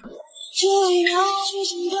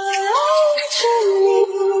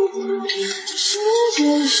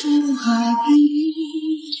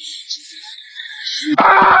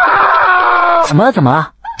怎么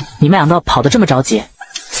了？你们两个跑得这么着急？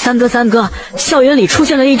三哥，校园里出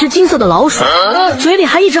现了一只金色的老鼠，嘴里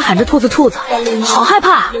还一直喊着兔子，好害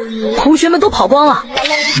怕！同学们都跑光了。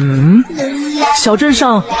小镇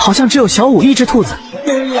上好像只有小五一只兔子。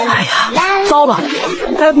哎呀，糟了，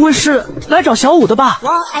该不会是来找小五的吧？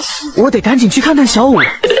我得赶紧去看看小五。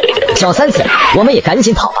小三子，我们也赶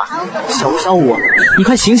紧跑吧。小五，你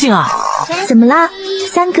快醒醒啊！怎么啦，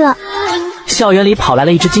三哥？校园里跑来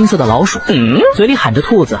了一只金色的老鼠，嘴里喊着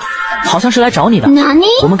兔子，好像是来找你的。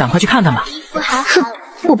我们赶快去看看吧。哼，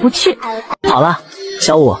我不去。好了，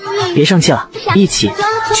小五，别生气了，一起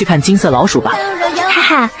去看金色老鼠吧。哈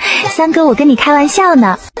哈，三哥，我跟你开玩笑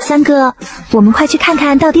呢。三哥，我们快去看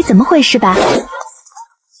看到底怎么回事吧。哎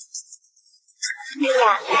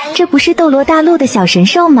呀，这不是斗罗大陆的小神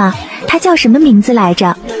兽吗？它叫什么名字来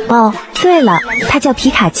着？哦，对了，它叫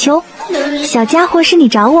皮卡丘。小家伙，是你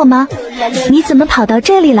找我吗？你怎么跑到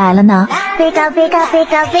这里来了呢？飞嘎！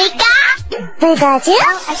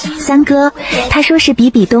三哥，他说是比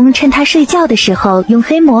比东趁他睡觉的时候用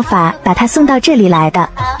黑魔法把他送到这里来的，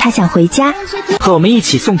他想回家。和我们一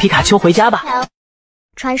起送皮卡丘回家吧。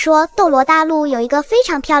传说斗罗大陆有一个非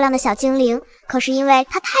常漂亮的小精灵，可是因为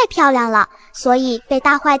她太漂亮了，所以被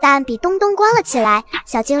大坏蛋比东东关了起来。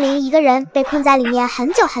小精灵一个人被困在里面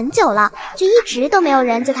很久了，就一直都没有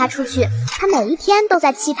人救她出去。她每一天都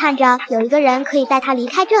在期盼着有一个人可以带她离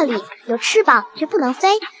开这里，有翅膀却不能飞，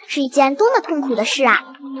是一件多么痛苦的事啊！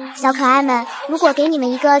小可爱们，如果给你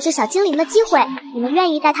们一个救小精灵的机会，你们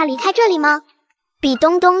愿意带她离开这里吗？比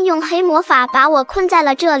东东用黑魔法把我困在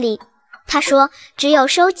了这里。他说，只有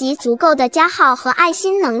收集足够的加号和爱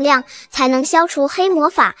心能量，才能消除黑魔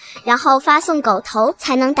法，然后发送狗头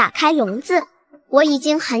才能打开笼子。我已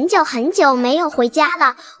经很久没有回家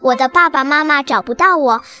了，我的爸爸妈妈找不到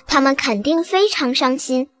我，他们肯定非常伤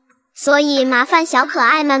心。所以麻烦小可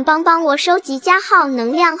爱们帮我收集加号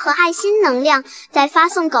能量和爱心能量，再发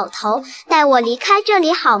送狗头，带我离开这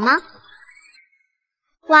里好吗？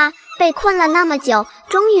哇，被困了那么久，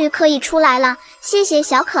终于可以出来了！谢谢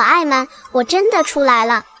小可爱们，我真的出来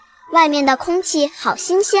了。外面的空气好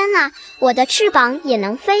新鲜啊，我的翅膀也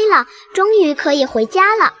能飞了，终于可以回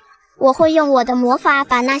家了。我会用我的魔法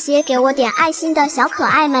把那些给我点爱心的小可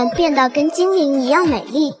爱们变得跟精灵一样美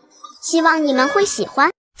丽，希望你们会喜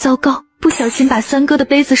欢。糟糕，不小心把三哥的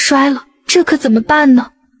杯子摔了，这可怎么办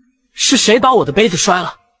呢？是谁把我的杯子摔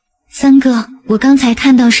了？三哥，我刚才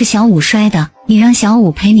看到是小五摔的，你让小五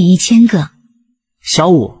赔你1000个。小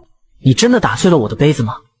五，你真的打碎了我的杯子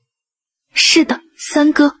吗？是的，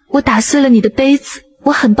三哥，我打碎了你的杯子，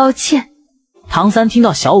我很抱歉。唐三听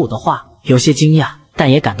到小五的话，有些惊讶，但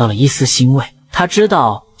也感到了一丝欣慰。他知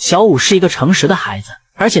道小五是一个诚实的孩子，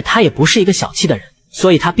而且他也不是一个小气的人，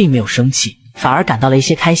所以他并没有生气，反而感到了一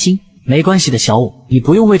些开心。没关系的，小五，你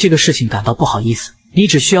不用为这个事情感到不好意思，你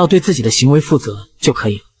只需要对自己的行为负责就可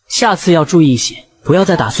以了。下次要注意一些，不要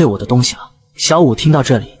再打碎我的东西了。小五听到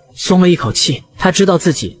这里，松了一口气，他知道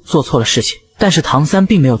自己做错了事情，但是唐三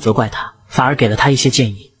并没有责怪他，反而给了他一些建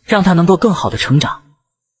议，让他能够更好的成长。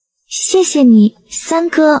谢谢你，三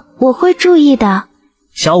哥，我会注意的。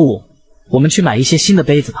小五，我们去买一些新的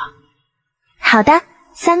杯子吧。好的，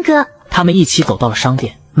三哥。他们一起走到了商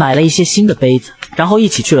店，买了一些新的杯子，然后一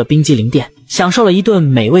起去了冰激凌店，享受了一顿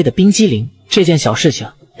美味的冰激凌。这件小事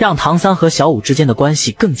情让唐三和小五之间的关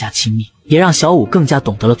系更加亲密，也让小五更加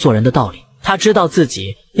懂得了做人的道理。他知道自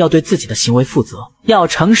己要对自己的行为负责，要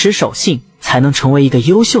诚实守信，才能成为一个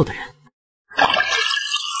优秀的人。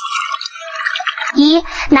咦，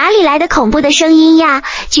哪里来的恐怖的声音呀？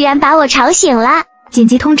居然把我吵醒了！紧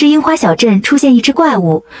急通知，樱花小镇出现一只怪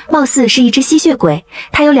物，貌似是一只吸血鬼，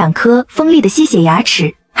它有2颗锋利的吸血牙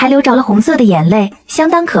齿，还流着了红色的眼泪，相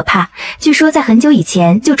当可怕。据说在很久以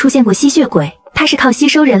前就出现过吸血鬼，它是靠吸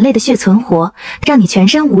收人类的血存活，让你全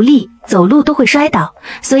身无力，走路都会摔倒，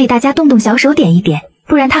所以大家动动小手点一点，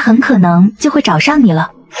不然它很可能就会找上你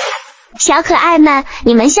了。小可爱们，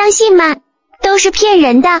你们相信吗？都是骗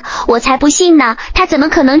人的，我才不信呢！他怎么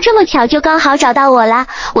可能这么巧就刚好找到我了？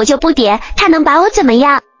我就不点，他能把我怎么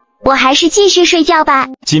样？我还是继续睡觉吧。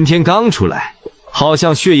今天刚出来，好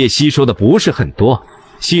像血液吸收的不是很多。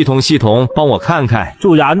系统，帮我看看。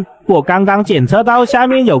主人，我刚刚检测到下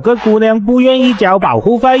面有个姑娘不愿意交保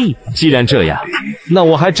护费。既然这样，那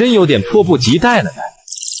我还真有点迫不及待了呢。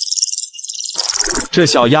这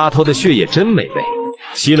小丫头的血液真美味，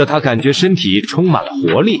吸了她感觉身体充满了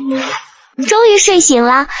活力。终于睡醒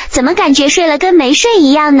了，怎么感觉睡了跟没睡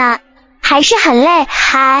一样呢？还是很累，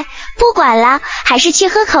不管了，还是去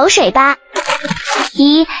喝口水吧。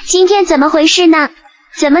咦，今天怎么回事呢？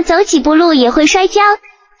怎么走几步路也会摔跤？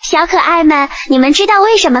小可爱们，你们知道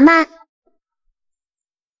为什么吗？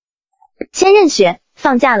千仞雪，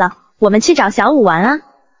放假了，我们去找小五玩啊。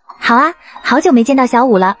好啊，好久没见到小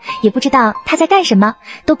五了，也不知道他在干什么，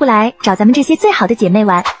都不来找咱们这些最好的姐妹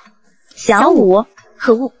玩。小五，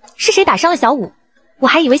可恶，是谁打伤了小五？我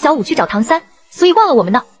还以为小五去找唐三，所以忘了我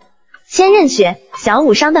们呢。千仞雪，小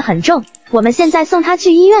五伤得很重，我们现在送他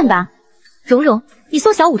去医院吧。蓉蓉，你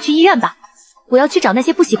送小五去医院吧，我要去找那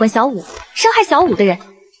些不喜欢小五、伤害小五的人。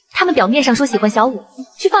他们表面上说喜欢小五，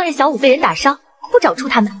去放任小五被人打伤，不找出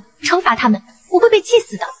他们，惩罚他们，我会被气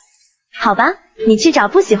死的。好吧，你去找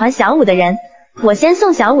不喜欢小五的人，我先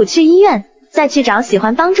送小五去医院，再去找喜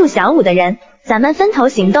欢帮助小五的人，咱们分头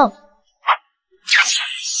行动。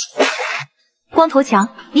光头强，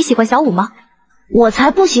你喜欢小五吗？我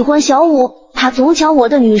才不喜欢小五，他总抢我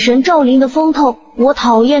的女神赵琳的风头，我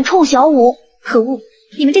讨厌臭小五。可恶，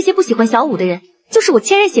你们这些不喜欢小五的人，就是我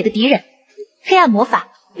千仞血的敌人。黑暗魔法，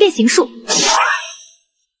变形术，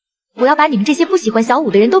我要把你们这些不喜欢小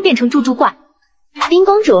五的人都变成猪猪怪。冰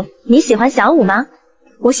公主，你喜欢小五吗？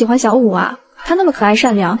我喜欢小五啊，他那么可爱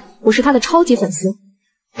善良，我是他的超级粉丝。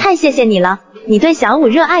太谢谢你了，你对小五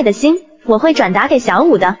热爱的心，我会转达给小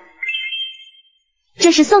五的。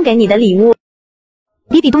这是送给你的礼物。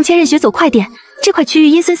比比东千仞雪，走快点，这块区域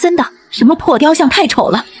阴森森的。什么破雕像太丑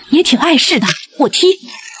了，也挺碍事的，我踢。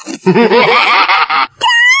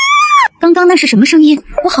刚刚那是什么声音？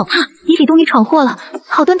我好怕！比比东，你闯祸了！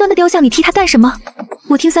好端端的雕像，你踢它干什么？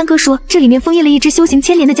我听三哥说，这里面封印了一只修行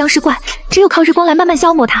1000年的僵尸怪，只有靠日光来慢慢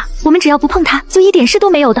消磨它。我们只要不碰它，就一点事都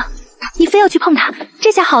没有的。你非要去碰它，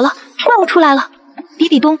这下好了，怪物出来了。比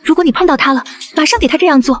比东，如果你碰到它了，马上给它这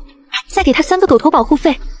样做，再给它3个狗头保护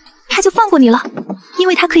费，它就放过你了，因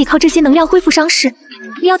为它可以靠这些能量恢复伤势。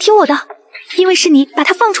你要听我的，因为是你把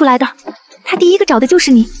它放出来的，他第一个找的就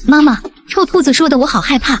是你。妈妈，臭兔子说的我好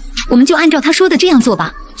害怕，我们就按照他说的这样做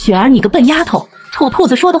吧。雪儿，你个笨丫头，臭兔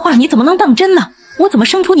子说的话你怎么能当真呢？我怎么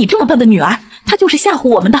生出你这么笨的女儿？他就是吓唬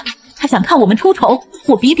我们的，他想看我们出丑。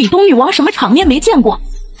我比比东女王什么场面没见过，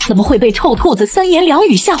怎么会被臭兔子三言两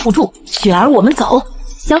语吓唬住？雪儿，我们走。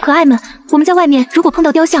小可爱们，我们在外面，如果碰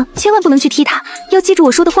到雕像，千万不能去踢它，要记住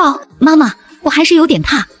我说的话哦。妈妈，我还是有点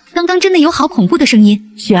怕，刚刚真的有好恐怖的声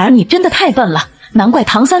音。雪儿，你真的太笨了，难怪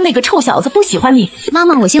唐三那个臭小子不喜欢你。妈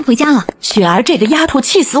妈，我先回家了。雪儿，这个丫头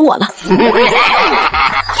气死我了。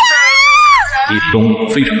李东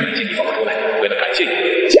非常感谢你放我出来，为了感谢你，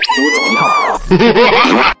给我走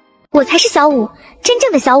一趟。我才是小舞，真正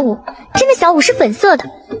的小舞，真的小舞是粉色的，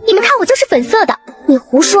你们看我就是粉色的。你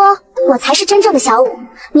胡说，我才是真正的小舞，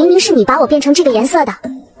明明是你把我变成这个颜色的，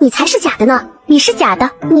你才是假的呢，你是假的，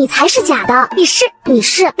你才是假的，你是。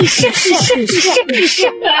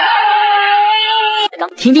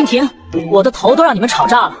停！我的头都让你们吵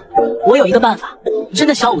炸了。我有一个办法，真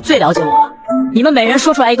的小舞最了解我了，你们每人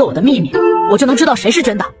说出来一个我的秘密，我就能知道谁是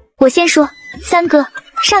真的。我先说，三哥，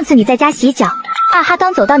上次你在家洗脚，二哈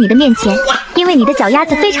刚走到你的面前，因为你的脚丫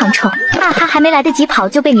子非常臭，二哈还没来得及跑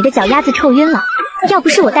就被你的脚丫子臭晕了。要不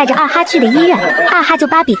是我带着二哈去的医院，二哈就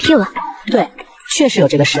芭比 Q 了。对，确实有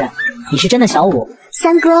这个事。你是真的小舞？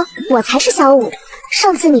三哥，我才是小舞。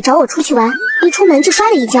上次你找我出去玩，一出门就摔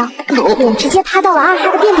了一跤，脸直接趴到了二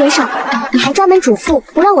哈的便便上，你还专门嘱咐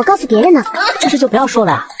不让我告诉别人呢。这事就不要说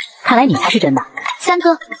了啊，看来你才是真的。三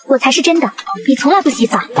哥，我才是真的，你从来不洗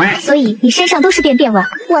澡，所以你身上都是便便味。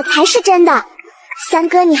我才是真的。三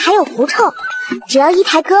哥，你还有狐臭，只要一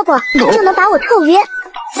抬胳膊就能把我臭晕。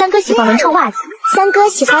三哥喜欢闻臭袜子，三哥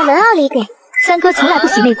喜欢闻奥利给，三哥从来不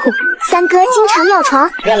洗内裤，三哥经常尿床。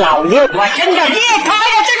这老六，我真的厉害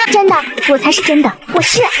呀！这个真的，我才是真的，我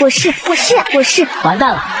是。完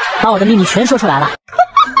蛋了，把我的秘密全说出来了。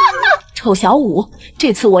臭小舞，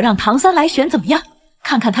这次我让唐三来选怎么样？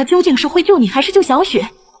看看他究竟是会救你还是救小雪。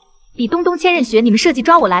比东东千仞雪，你们设计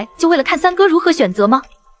抓我来，就为了看三哥如何选择吗？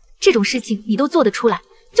这种事情你都做得出来，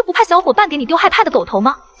就不怕小伙伴给你丢害怕的狗头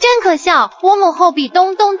吗？真可笑！我母后比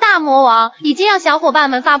东东大魔王已经让小伙伴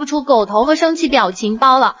们发不出狗头和生气表情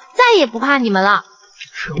包了，再也不怕你们了。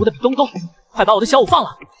可恶的比东东，快把我的小舞放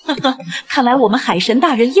了！看来我们海神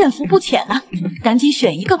大人艳福不浅啊，赶紧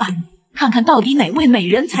选一个吧，看看到底哪位美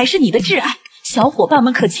人才是你的挚爱。小伙伴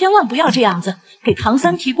们可千万不要这样子，给唐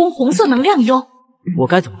三提供红色能量哟。我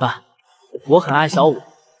该怎么办？我很爱小舞，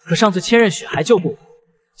可上次千仞雪还救过我。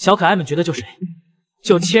小可爱们觉得救谁？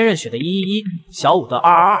救千仞雪的111，小舞的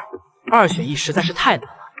222，2选1实在是太难了。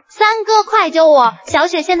三哥快救我，小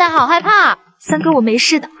雪现在好害怕。三哥，我没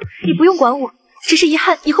事的，你不用管我，只是遗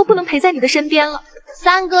憾以后不能陪在你的身边了。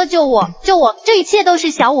三哥救我，这一切都是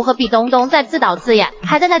小舞和比东东在自导自演，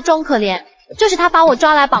还在那装可怜，就是他把我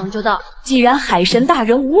抓来绑住的。既然海神大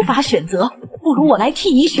人无法选择，不如我来替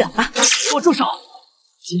你选吧。给我住手！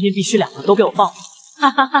今天必须2个都给我放了。哈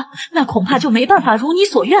哈哈，那恐怕就没办法如你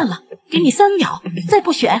所愿了。给你3秒，再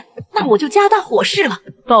不选，那我就加大火势了。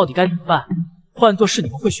到底该怎么办？换作是你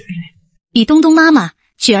们会选谁？比东东妈妈，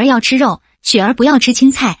雪儿要吃肉，雪儿不要吃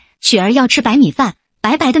青菜，雪儿要吃白米饭，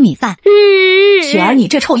白白的米饭。雪儿，你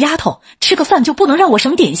这臭丫头，吃个饭就不能让我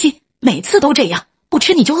省点心？每次都这样，不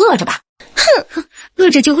吃你就饿着吧。哼，饿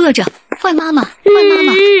着就饿着，坏妈妈，坏妈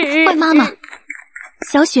妈，坏妈妈。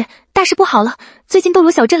小雪，大事不好了！最近斗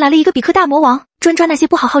罗小镇来了一个比克大魔王，专抓那些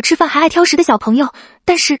不好好吃饭还爱挑食的小朋友。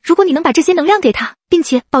但是如果你能把这些能量给他，并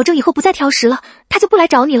且保证以后不再挑食了，他就不来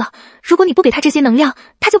找你了。如果你不给他这些能量，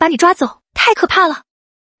他就把你抓走，太可怕了！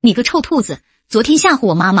你个臭兔子，昨天吓唬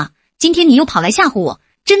我妈妈，今天你又跑来吓唬我，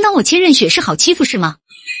真当我千仞雪是好欺负是吗？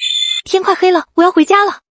天快黑了，我要回家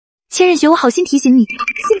了。千仞雪，我好心提醒你，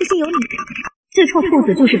信不信由你。这臭兔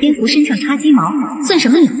子就是蝙蝠身上插鸡毛，算什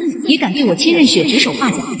么你？也敢对我千仞雪指手画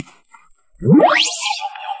脚？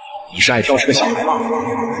你是爱挑食的小孩吗？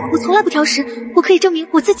我从来不挑食，我可以证明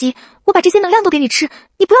我自己。我把这些能量都给你吃，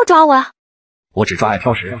你不要抓我啊！我只抓爱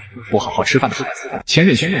挑食、不好好吃饭的孩子。千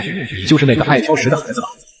仞雪，你就是那个爱挑食的孩子吧？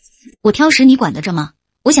我挑食你管得着吗？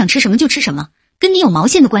我想吃什么就吃什么，跟你有毛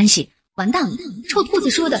线的关系？完蛋了，臭兔子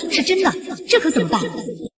说的是真的，这可怎么办？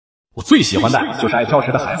我最喜欢的就是爱挑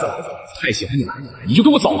食的孩子，太喜欢你了，你就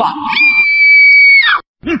跟我走吧。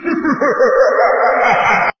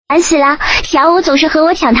烦死了！小舞总是和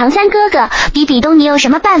我抢唐三哥哥，比比东，你有什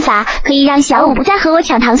么办法可以让小舞不再和我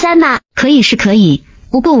抢唐三吗？可以是可以，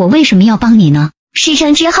不过我为什么要帮你呢？事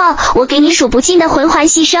成之后，我给你数不尽的魂环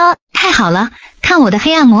吸收。太好了，看我的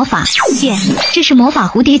黑暗魔法！姐，这是魔法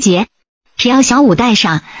蝴蝶结，只要小舞戴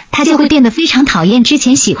上，她就会变得非常讨厌之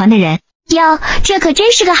前喜欢的人。哟，这可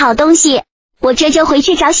真是个好东西，我这就回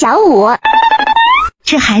去找小舞。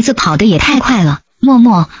这孩子跑得也太快了。默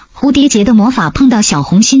默，蝴蝶结的魔法碰到小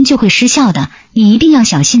红心就会失效的，你一定要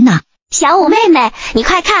小心呐。小舞妹妹，你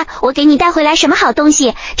快看，我给你带回来什么好东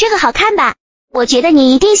西，这个好看吧？我觉得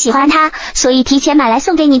你一定喜欢它，所以提前买来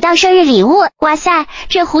送给你当生日礼物。哇塞，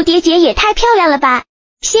这蝴蝶结也太漂亮了吧！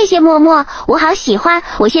谢谢默默，我好喜欢，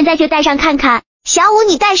我现在就戴上看看。小五，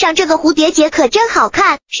你戴上这个蝴蝶结可真好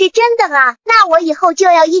看，是真的吗？那我以后就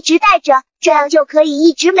要一直戴着，这样就可以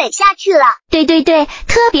一直美下去了。对对对，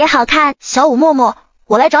特别好看。小五默默，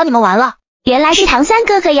我来找你们玩了。原来是唐三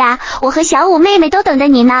哥哥呀，我和小五妹妹都等着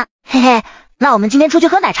你呢。嘿嘿，那我们今天出去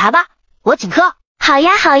喝奶茶吧，我请客。好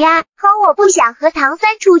呀好呀，可我不想和唐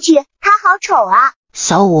三出去，他好丑啊。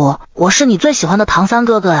小五，我是你最喜欢的唐三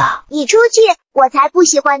哥哥呀。你出去，我才不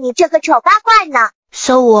喜欢你这个丑八怪呢。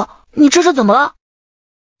小五，你这是怎么了？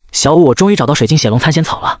小五，我终于找到水晶血龙参仙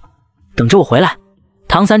草了，等着我回来。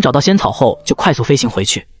唐三找到仙草后就快速飞行回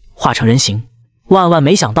去，化成人形。万万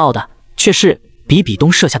没想到的却是比比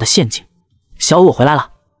东设下的陷阱。小五，我回来了，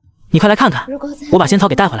你快来看看，我把仙草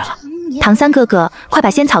给带回来了。唐三哥哥，快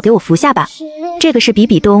把仙草给我服下吧。这个是比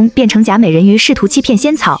比东变成假美人鱼试图欺骗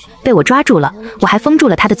仙草，被我抓住了，我还封住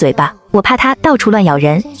了他的嘴巴，我怕他到处乱咬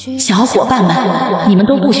人。小伙伴们，你们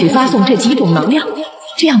都不许发送这几种能量，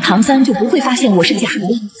这样唐三就不会发现我是假的。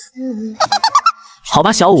好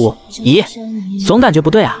吧，小五。咦，总感觉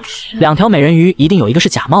不对啊，两条美人鱼一定有一个是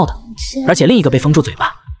假冒的，而且另一个被封住嘴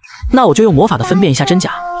巴。那我就用魔法的分辨一下真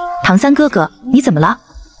假。唐三哥哥，你怎么了？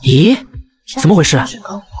咦，怎么回事？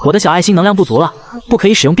我的小爱心能量不足了，不可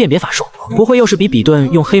以使用辨别法术。不会又是比比顿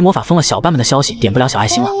用黑魔法封了小伴们的消息，点不了小爱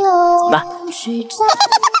心了？来，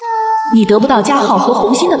你得不到加号和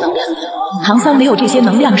红心的能量，唐三没有这些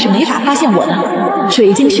能量是没法发现我的。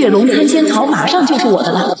水晶血龙参仙草马上就是我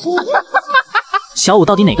的了。小五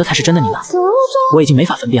到底哪个才是真的你呢？我已经没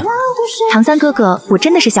法分辨了。唐三哥哥，我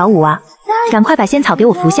真的是小五啊，赶快把仙草给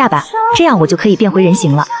我服下吧，这样我就可以变回人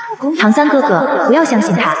形了。唐三哥哥，不要相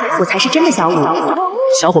信他，我才是真的小五。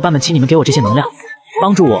小伙伴们，请你们给我这些能量，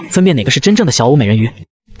帮助我分辨哪个是真正的小五美人鱼。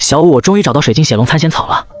小五，我终于找到水晶血龙参仙草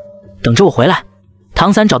了，等着我回来。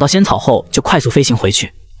唐三找到仙草后就快速飞行回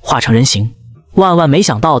去，化成人形。万万没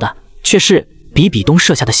想到的却是比比东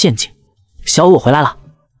设下的陷阱。小五，我回来了，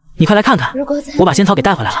你快来看看，我把仙草给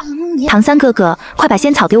带回来了。唐三哥哥，快把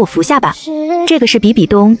仙草给我服下吧。这个是比比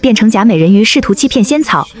东变成假美人鱼试图欺骗仙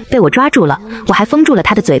草，被我抓住了，我还封住了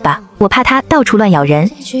他的嘴巴，我怕他到处乱咬人。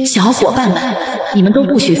小伙伴们，你们都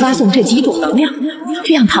不许发送这几种能量，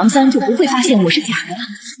这样唐三就不会发现我是假的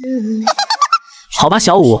了。好吧，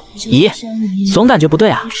小五。咦，总感觉不对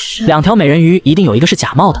啊，两条美人鱼一定有一个是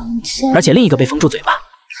假冒的，而且另一个被封住嘴巴。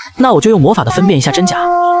那我就用魔法的分辨一下真假。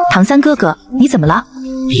唐三哥哥，你怎么了？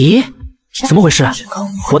咦，怎么回事？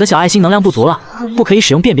我的小爱心能量不足了，不可以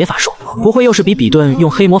使用辨别法术。不会又是比比顿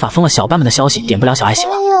用黑魔法封了小伴们的消息，点不了小爱心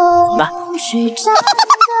了？来，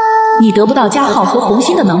你得不到加号和红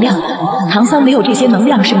心的能量，唐三没有这些能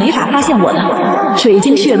量是没法发现我的。水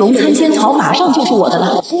晶血龙参仙草马上就是我的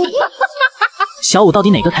了。小五到底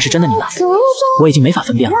哪个才是真的你呢？我已经没法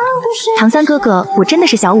分辨了。唐三哥哥，我真的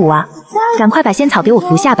是小五啊，赶快把仙草给我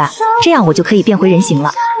服下吧，这样我就可以变回人形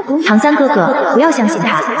了。唐三哥哥，不要相信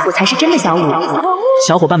他，我才是真的小五。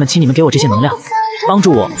小伙伴们，请你们给我这些能量，帮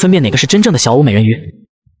助我分辨哪个是真正的小五美人鱼。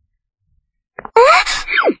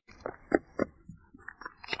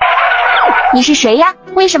你是谁呀？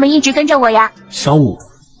为什么一直跟着我呀？小五，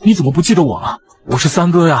你怎么不记得我了？我是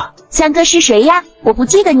三哥呀。三哥是谁呀？我不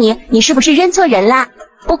记得你，你是不是认错人啦？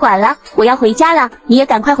不管了，我要回家了，你也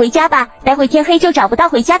赶快回家吧，待会天黑就找不到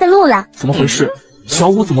回家的路了。怎么回事？小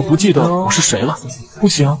五怎么不记得我是谁了？不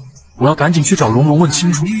行，我要赶紧去找蓉蓉问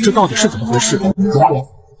清楚，这到底是怎么回事。蓉蓉，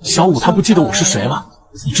小五他不记得我是谁了，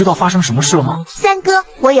你知道发生什么事了吗？三哥，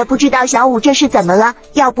我也不知道小五这是怎么了，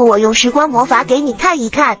要不我用时光魔法给你看一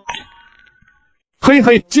看。嘿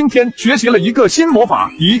嘿，今天学习了一个新魔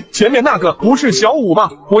法。咦，前面那个不是小五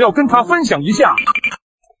吗？我要跟他分享一下。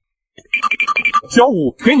小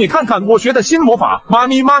五，给你看看我学的新魔法，妈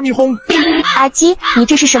咪妈咪轰。阿基，你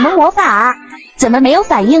这是什么魔法啊？怎么没有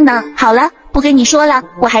反应呢？好了，不跟你说了，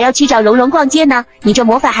我还要去找蓉蓉逛街呢。你这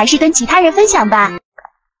魔法还是跟其他人分享吧。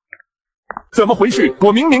怎么回事？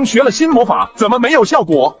我明明学了新魔法，怎么没有效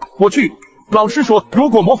果？我去。老师说，如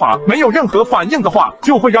果魔法没有任何反应的话，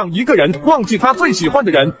就会让一个人忘记他最喜欢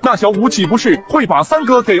的人。那小五岂不是会把三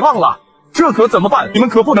哥给忘了？这可怎么办？你们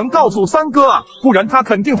可不能告诉三哥啊，不然他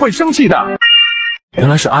肯定会生气的。原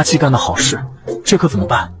来是阿七干的好事，这可怎么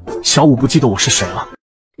办？小五不记得我是谁了。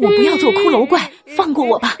我不要做骷髅怪，放过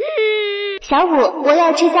我吧。小五，我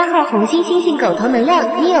要吃3号红心猩猩狗头能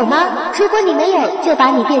量，你有吗？如果你没有，就把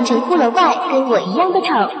你变成骷髅怪，跟我一样的丑。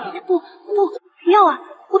不要啊！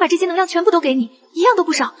我把这些能量全部都给你，一样都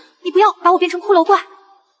不少。你不要把我变成骷髅怪，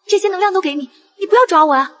这些能量都给你，你不要抓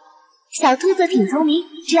我啊！小兔子挺聪明，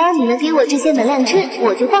只要你能给我这些能量吃，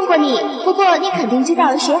我就放过你。不过你肯定知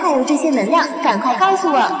道谁还有这些能量，赶快告诉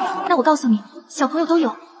我。那我告诉你，小朋友都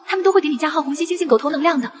有，他们都会给你加号红猩猩狗头能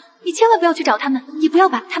量的，你千万不要去找他们，也不要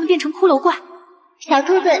把他们变成骷髅怪。小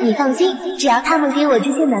兔子，你放心，只要他们给我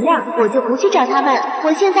这些能量，我就不去找他们。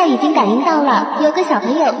我现在已经感应到了，有个小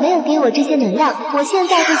朋友没有给我这些能量，我现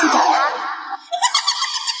在就去找他。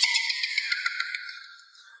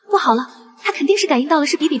不好了，他肯定是感应到了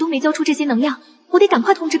是比比东没交出这些能量，我得赶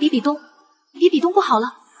快通知比比东。比比东不好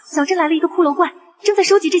了，小镇来了一个骷髅怪，正在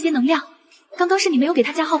收集这些能量。刚刚是你没有给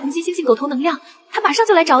他加号红猩猩狗头能量，他马上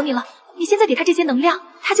就来找你了。你现在给他这些能量，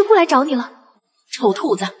他就不来找你了。臭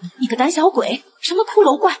兔子，你个胆小鬼！什么骷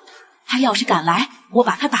髅怪？他要是敢来，我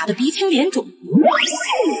把他打得鼻青脸肿。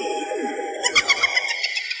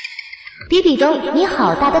比比东，你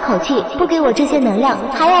好大的口气，不给我这些能量，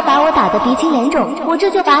还要把我打得鼻青脸肿，我这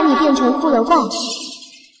就把你变成骷髅怪。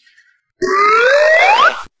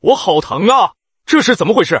我好疼啊！这是怎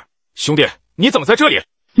么回事？兄弟，你怎么在这里？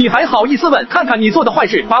你还好意思问？看看你做的坏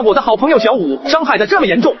事，把我的好朋友小五伤害得这么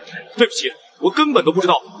严重。对不起，我根本都不知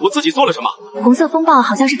道我自己做了什么。红色风暴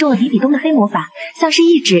好像是中了比比东的黑魔法，丧失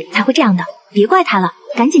意志才会这样的，别怪他了，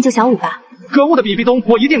赶紧救小五吧。可恶的比比东，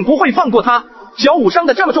我一定不会放过他。小五伤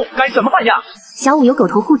得这么重，该怎么办呀？小五有狗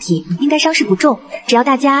头护体，应该伤势不重，只要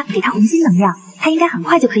大家给他红心能量，他应该很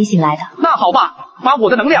快就可以醒来的。那好吧，把我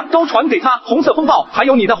的能量都传给他，红色风暴还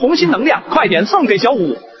有你的红心能量，快点送给小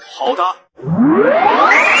五。好的。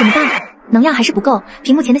怎么办？能量还是不够，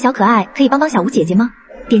屏幕前的小可爱可以帮帮小吴姐姐吗？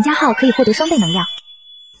点加号可以获得双倍能量。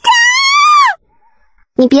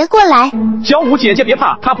你别过来！小五姐姐别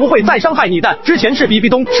怕，她不会再伤害你的。之前是比比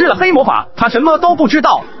东吃了黑魔法，她什么都不知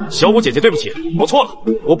道。小五姐姐对不起，我错了，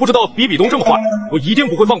我不知道比比东这么坏，我一定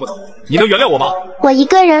不会放过他。你能原谅我吗？我一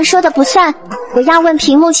个人说的不算，我要问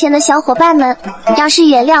屏幕前的小伙伴们，要是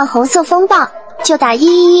原谅红色风暴就打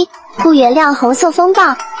111，不原谅红色风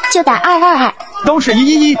暴就打222。都是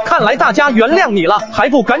111，看来大家原谅你了，还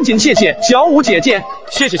不赶紧谢谢小五姐姐？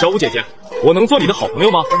谢谢小五姐姐，我能做你的好朋友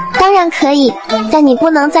吗？当然可以，但你不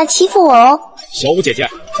能再欺负我哦。小五姐姐，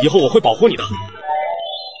以后我会保护你的。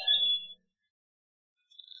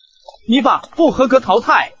泥巴不合格淘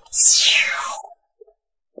汰。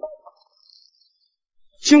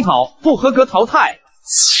青草不合格淘汰。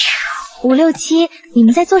567，你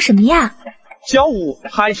们在做什么呀？小五，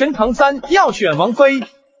海神唐三要选王妃。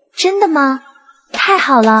真的吗？太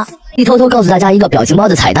好了！偷偷告诉大家一个表情包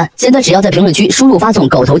的彩蛋，现在只要在评论区输入发送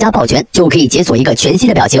狗头加抱拳，就可以解锁一个全新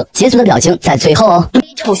的表情，解锁的表情在最后哦。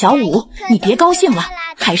臭小五，你别高兴了，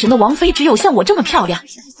海神的王妃只有像我这么漂亮，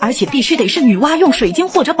而且必须得是女娲用水晶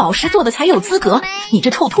或者宝石做的才有资格。你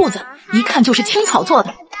这臭兔子，一看就是青草做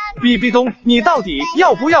的。比比东，你到底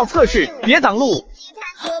要不要测试？别挡路！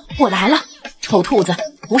我来了，臭兔子，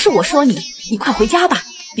不是我说你，你快回家吧，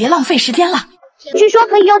别浪费时间了。据说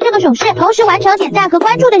可以用这个手势同时完成点赞和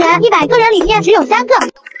关注的人，100个人里面只有3个。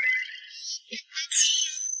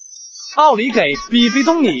奥里给比比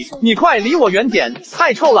东你快离我远点，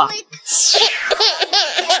太臭了。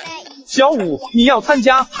小五，你要参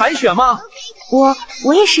加海选吗？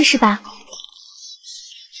我也试试吧。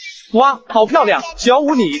哇，好漂亮！小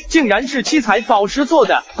五，你竟然是七彩宝石做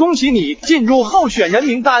的，恭喜你进入候选人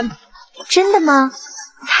名单。真的吗？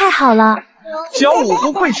太好了！小五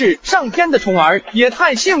不愧是上天的宠儿，也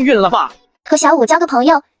太幸运了吧！和小五交个朋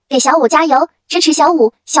友，给小五加油，支持小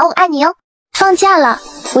五，小五爱你哦！放假了，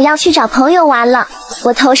我要去找朋友玩了。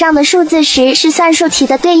我头上的数字10是算术题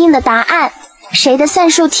的对应的答案，谁的算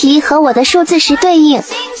术题和我的数字10对应，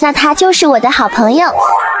那他就是我的好朋友。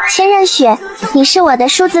千仞雪，你是我的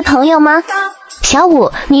数字朋友吗？小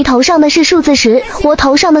五，你头上的是数字10，我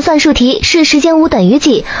头上的算术题是10减5等于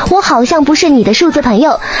几？我好像不是你的数字朋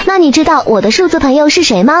友，那你知道我的数字朋友是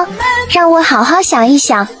谁吗？让我好好想一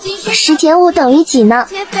想，10减5等于几呢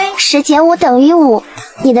？10减5等于5，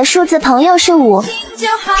你的数字朋友是5。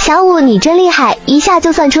小五，你真厉害，一下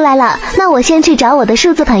就算出来了。那我先去找我的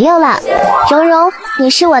数字朋友了。蓉蓉，你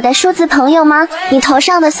是我的数字朋友吗？你头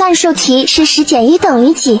上的算术题是10减1等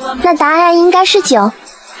于几？那答案应该是9。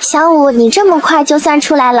小五，你这么快就算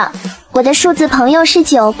出来了，我的数字朋友是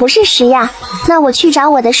9，不是10呀。那我去找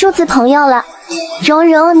我的数字朋友了。蓉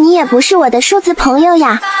蓉，你也不是我的数字朋友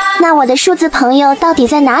呀，那我的数字朋友到底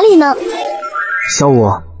在哪里呢？小五，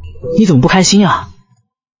你怎么不开心啊？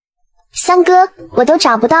三哥，我都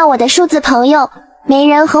找不到我的数字朋友，没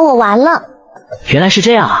人和我玩了。原来是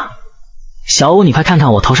这样啊！小五，你快看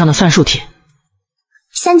看我头上的算术题。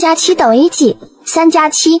3加7等于几？3加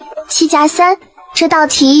7， 7加3。这道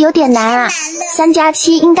题有点难啊，3加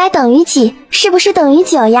7应该等于几？是不是等于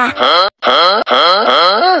9呀？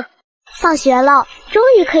放学了，终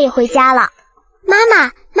于可以回家了。妈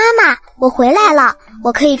妈，我回来了，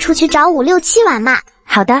我可以出去找567玩嘛？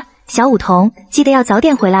好的，小舞童，记得要早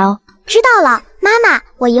点回来哦。知道了，妈妈，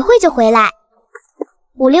我一会就回来。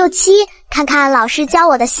567，看看老师教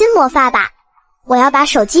我的新魔法吧。我要把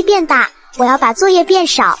手机变大，我要把作业变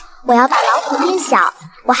少，我要把老虎变小，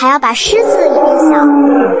我还要把狮子也变小。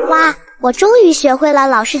哇，我终于学会了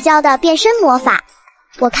老师教的变身魔法。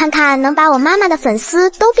我看看能把我妈妈的粉丝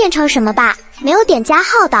都变成什么吧。没有点加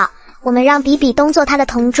号的，我们让比比东做他的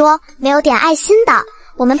同桌；没有点爱心的，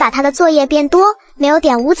我们把他的作业变多；没有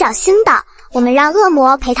点五角星的，我们让恶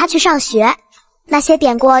魔陪他去上学。那些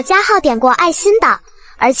点过加号、点过爱心的，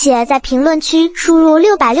而且在评论区输入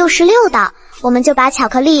666的，我们就把巧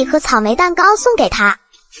克力和草莓蛋糕送给他。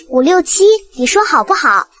567，你说好不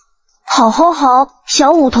好？好，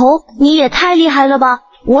小舞童，你也太厉害了吧！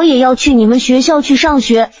我也要去你们学校去上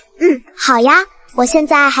学。好呀，我现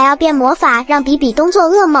在还要变魔法，让比比东做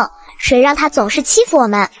噩梦，谁让他总是欺负我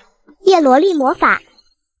们？叶罗丽魔法。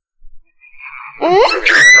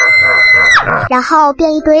然后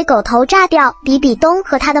变一堆狗头炸掉比比东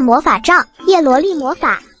和他的魔法杖。叶罗丽魔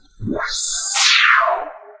法。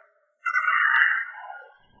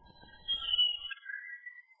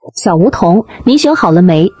小梧桐，你选好了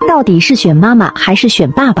没？到底是选妈妈还是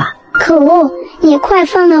选爸爸？可恶，你快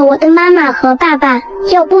放了我的妈妈和爸爸，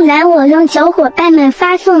要不然我让小伙伴们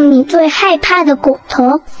发送你最害怕的狗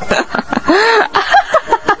头。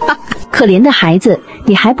可怜的孩子，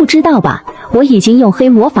你还不知道吧？我已经用黑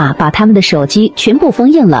魔法把他们的手机全部封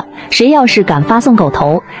印了，谁要是敢发送狗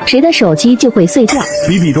头，谁的手机就会碎掉。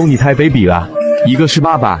比比东，你太卑鄙了，一个是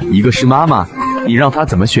爸爸，一个是妈妈，你让他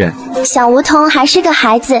怎么选？小梧桐还是个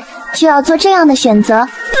孩子，就要做这样的选择。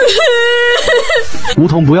梧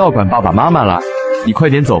桐，不要管爸爸妈妈了，你快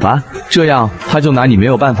点走吧，这样他就拿你没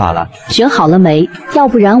有办法了。选好了没？要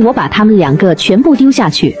不然我把他们两个全部丢下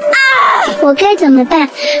去。我该怎么办？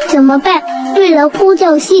对了，呼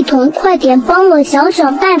叫系统，快点帮我想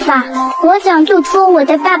想办法，我想救出我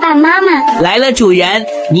的爸爸妈妈。来了，主人，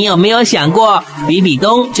你有没有想过，比比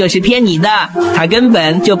东就是骗你的，他根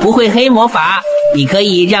本就不会黑魔法。你可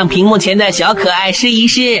以让屏幕前的小可爱试一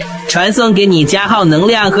试，传送给你加号能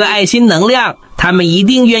量和爱心能量，他们一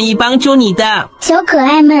定愿意帮助你的。小可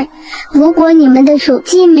爱们，如果你们的手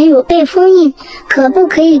机没有被封印，可不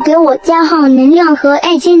可以给我加号能量和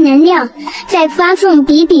爱心能量，再发送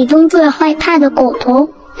比比东最害怕的狗头，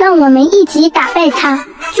让我们一起打败他，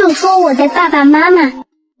救出我的爸爸妈妈。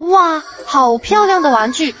哇，好漂亮的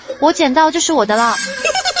玩具，我捡到就是我的了。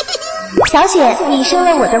小雪，你收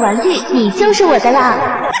了我的玩具，你就是我的了。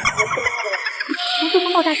红色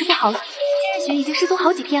风暴大师不好了，千仞雪已经失踪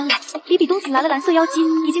好几天了。比比东请来了蓝色妖姬，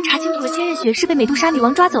已经查清楚了，千仞雪是被美杜莎女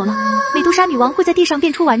王抓走了。美杜莎女王会在地上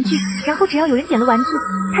变出玩具，然后只要有人捡了玩具，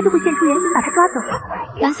她就会现出原形把她抓走。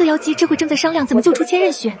蓝色妖姬这会正在商量怎么救出千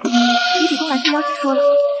仞雪。比比东蓝色妖姬说了，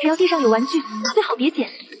只要地上有玩具，最好别捡，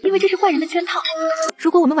因为这是坏人的圈套。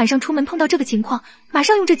如果我们晚上出门碰到这个情况，马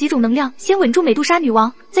上用这几种能量先稳住美杜莎女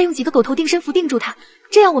王，再用几个狗头定身符定住她，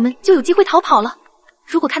这样我们就有机会逃跑了。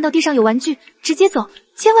如果看到地上有玩具，直接走，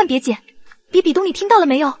千万别捡。比比东，你听到了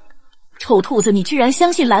没有？臭兔子，你居然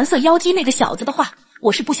相信蓝色妖姬那个小子的话？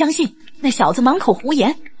我是不相信，那小子满口胡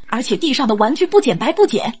言，而且地上的玩具不捡白不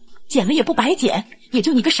捡，捡了也不白捡，也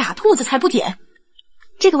就你个傻兔子才不捡。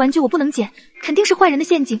这个玩具我不能捡，肯定是坏人的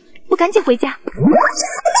陷阱，我赶紧回家。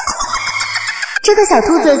这个小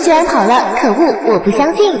兔子居然跑了，可恶，我不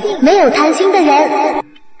相信，没有贪心的人。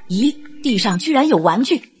咦，地上居然有玩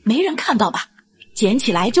具，没人看到吧？捡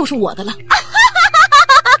起来就是我的了。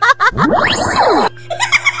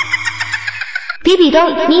比比东，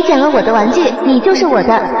你捡了我的玩具，你就是我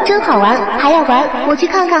的，真好玩，还要玩，我去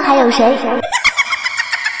看看还有谁。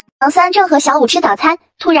唐三正和小五吃早餐，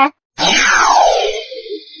突然，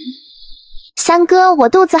三哥，我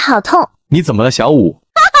肚子好痛。你怎么了，小五？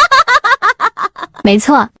没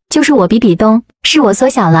错，就是我比比东，是我缩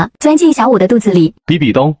小了，钻进小五的肚子里。比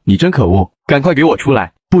比东，你真可恶，赶快给我出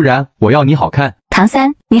来，不然我要你好看。唐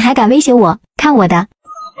三，你还敢威胁我？看我的！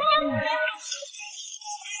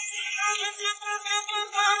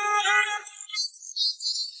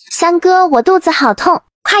三哥，我肚子好痛，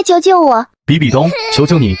快救救我！比比东，求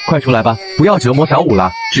求你，快出来吧，不要折磨小五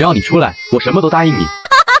了，只要你出来，我什么都答应你。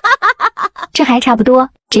这还差不多，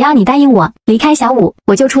只要你答应我离开小五，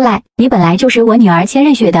我就出来。你本来就是我女儿千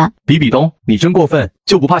仞雪的。比比东，你真过分，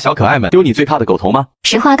就不怕小可爱们丢你最怕的狗头吗？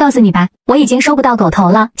实话告诉你吧，我已经收不到狗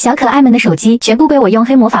头了，小可爱们的手机全部被我用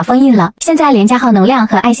黑魔法封印了，现在连加号能量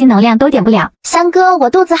和爱心能量都点不了。三哥，我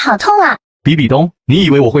肚子好痛啊！比比东，你以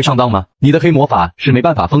为我会上当吗？你的黑魔法是没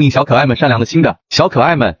办法封印小可爱们善良的心的。小可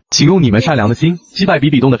爱们，请用你们善良的心击败比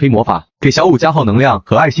比东的黑魔法，给小舞加号能量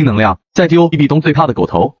和爱心能量，再丢比比东最怕的狗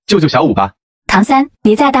头，救救小舞吧。唐三，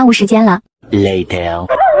别再耽误时间了。Later。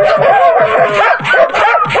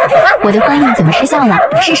我的翻译怎么失效了？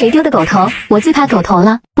是谁丢的狗头？我最怕狗头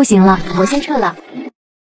了，不行了，我先撤了。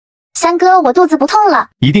三哥，我肚子不痛了。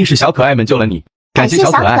一定是小可爱们救了你，感谢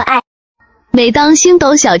小可爱。每当星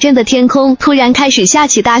斗小镇的天空突然开始下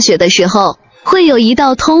起大雪的时候，会有一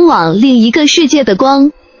道通往另一个世界的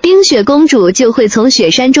光，冰雪公主就会从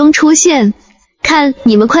雪山中出现。看，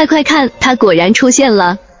你们快看，她果然出现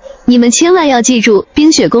了。你们千万要记住，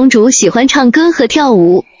冰雪公主喜欢唱歌和跳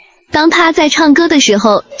舞。当她在唱歌的时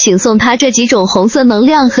候，请送她这几种红色能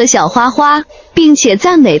量和小花花，并且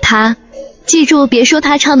赞美她。记住，别说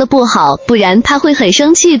她唱得不好，不然她会很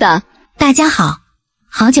生气的。大家好，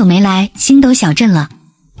好久没来星斗小镇了，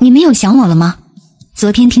你们有想我了吗？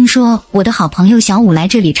昨天听说我的好朋友小舞来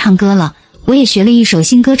这里唱歌了，我也学了一首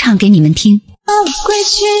新歌唱给你们听。归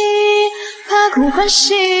期，怕苦欢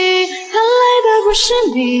喜，盼来的不是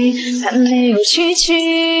你，盼没有奇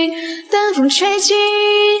迹，等风吹起，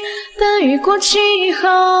等雨过气候，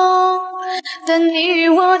等你与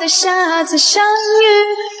我的下次相遇。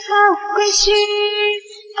怕归期，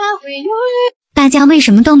怕会犹豫。大家为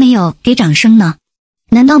什么都没有给掌声呢？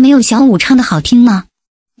难道没有小舞唱的好听吗？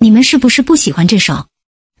你们是不是不喜欢这首？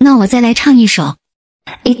那我再来唱一首。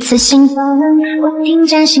一次兴奋，我听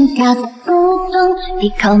见心跳在扑通，闭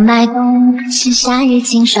口脉动，是夏日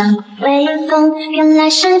清爽的微风，原来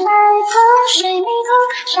是白头睡迷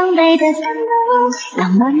途，伤悲的感动，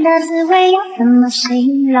浪漫的滋味要怎么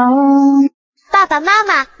形容？爸爸妈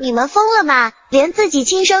妈，你们疯了吗？连自己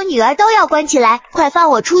亲生女儿都要关起来，快放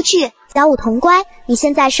我出去！小舞童乖，你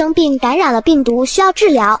现在生病感染了病毒，需要治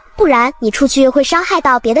疗，不然你出去会伤害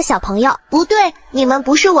到别的小朋友。不对，你们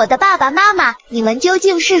不是我的爸爸妈妈，你们究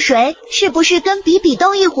竟是谁？是不是跟比比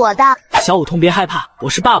东一伙的？小舞童别害怕，我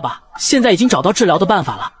是爸爸，现在已经找到治疗的办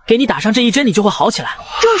法了，给你打上这一针，你就会好起来。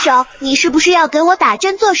住手！你是不是要给我打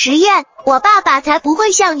针做实验？我爸爸才不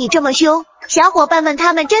会像你这么凶。小伙伴们，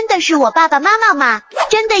他们真的是我爸爸妈妈吗？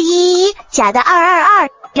真的111，假的222。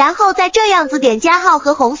然后再这样子点加号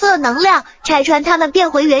和红色能量，拆穿他们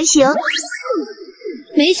变回原形。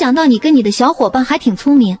没想到你跟你的小伙伴还挺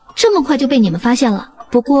聪明，这么快就被你们发现了。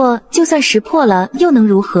不过就算识破了，又能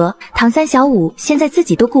如何？唐三小舞现在自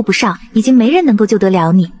己都顾不上，已经没人能够救得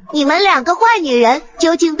了你。你们两个坏女人，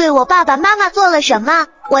究竟对我爸爸妈妈做了什么？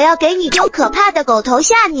我要给你丢可怕的狗头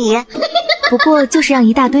吓你！不过就是让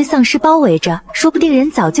一大堆丧尸包围着，说不定人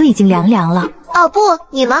早就已经凉了。哦不，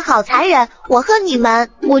你们好残忍，我恨你们！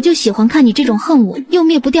我就喜欢看你这种恨我又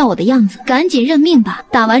灭不掉我的样子，赶紧认命吧，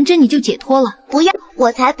打完针你就解脱了。不要，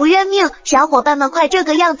我才不认命！小伙伴们快这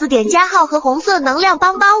个样子点加号和红色能量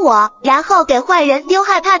帮我，然后给坏人丢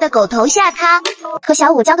害怕的狗头吓他。和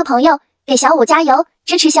小舞交个朋友，给小舞加油，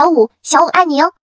支持小舞，小舞爱你哦！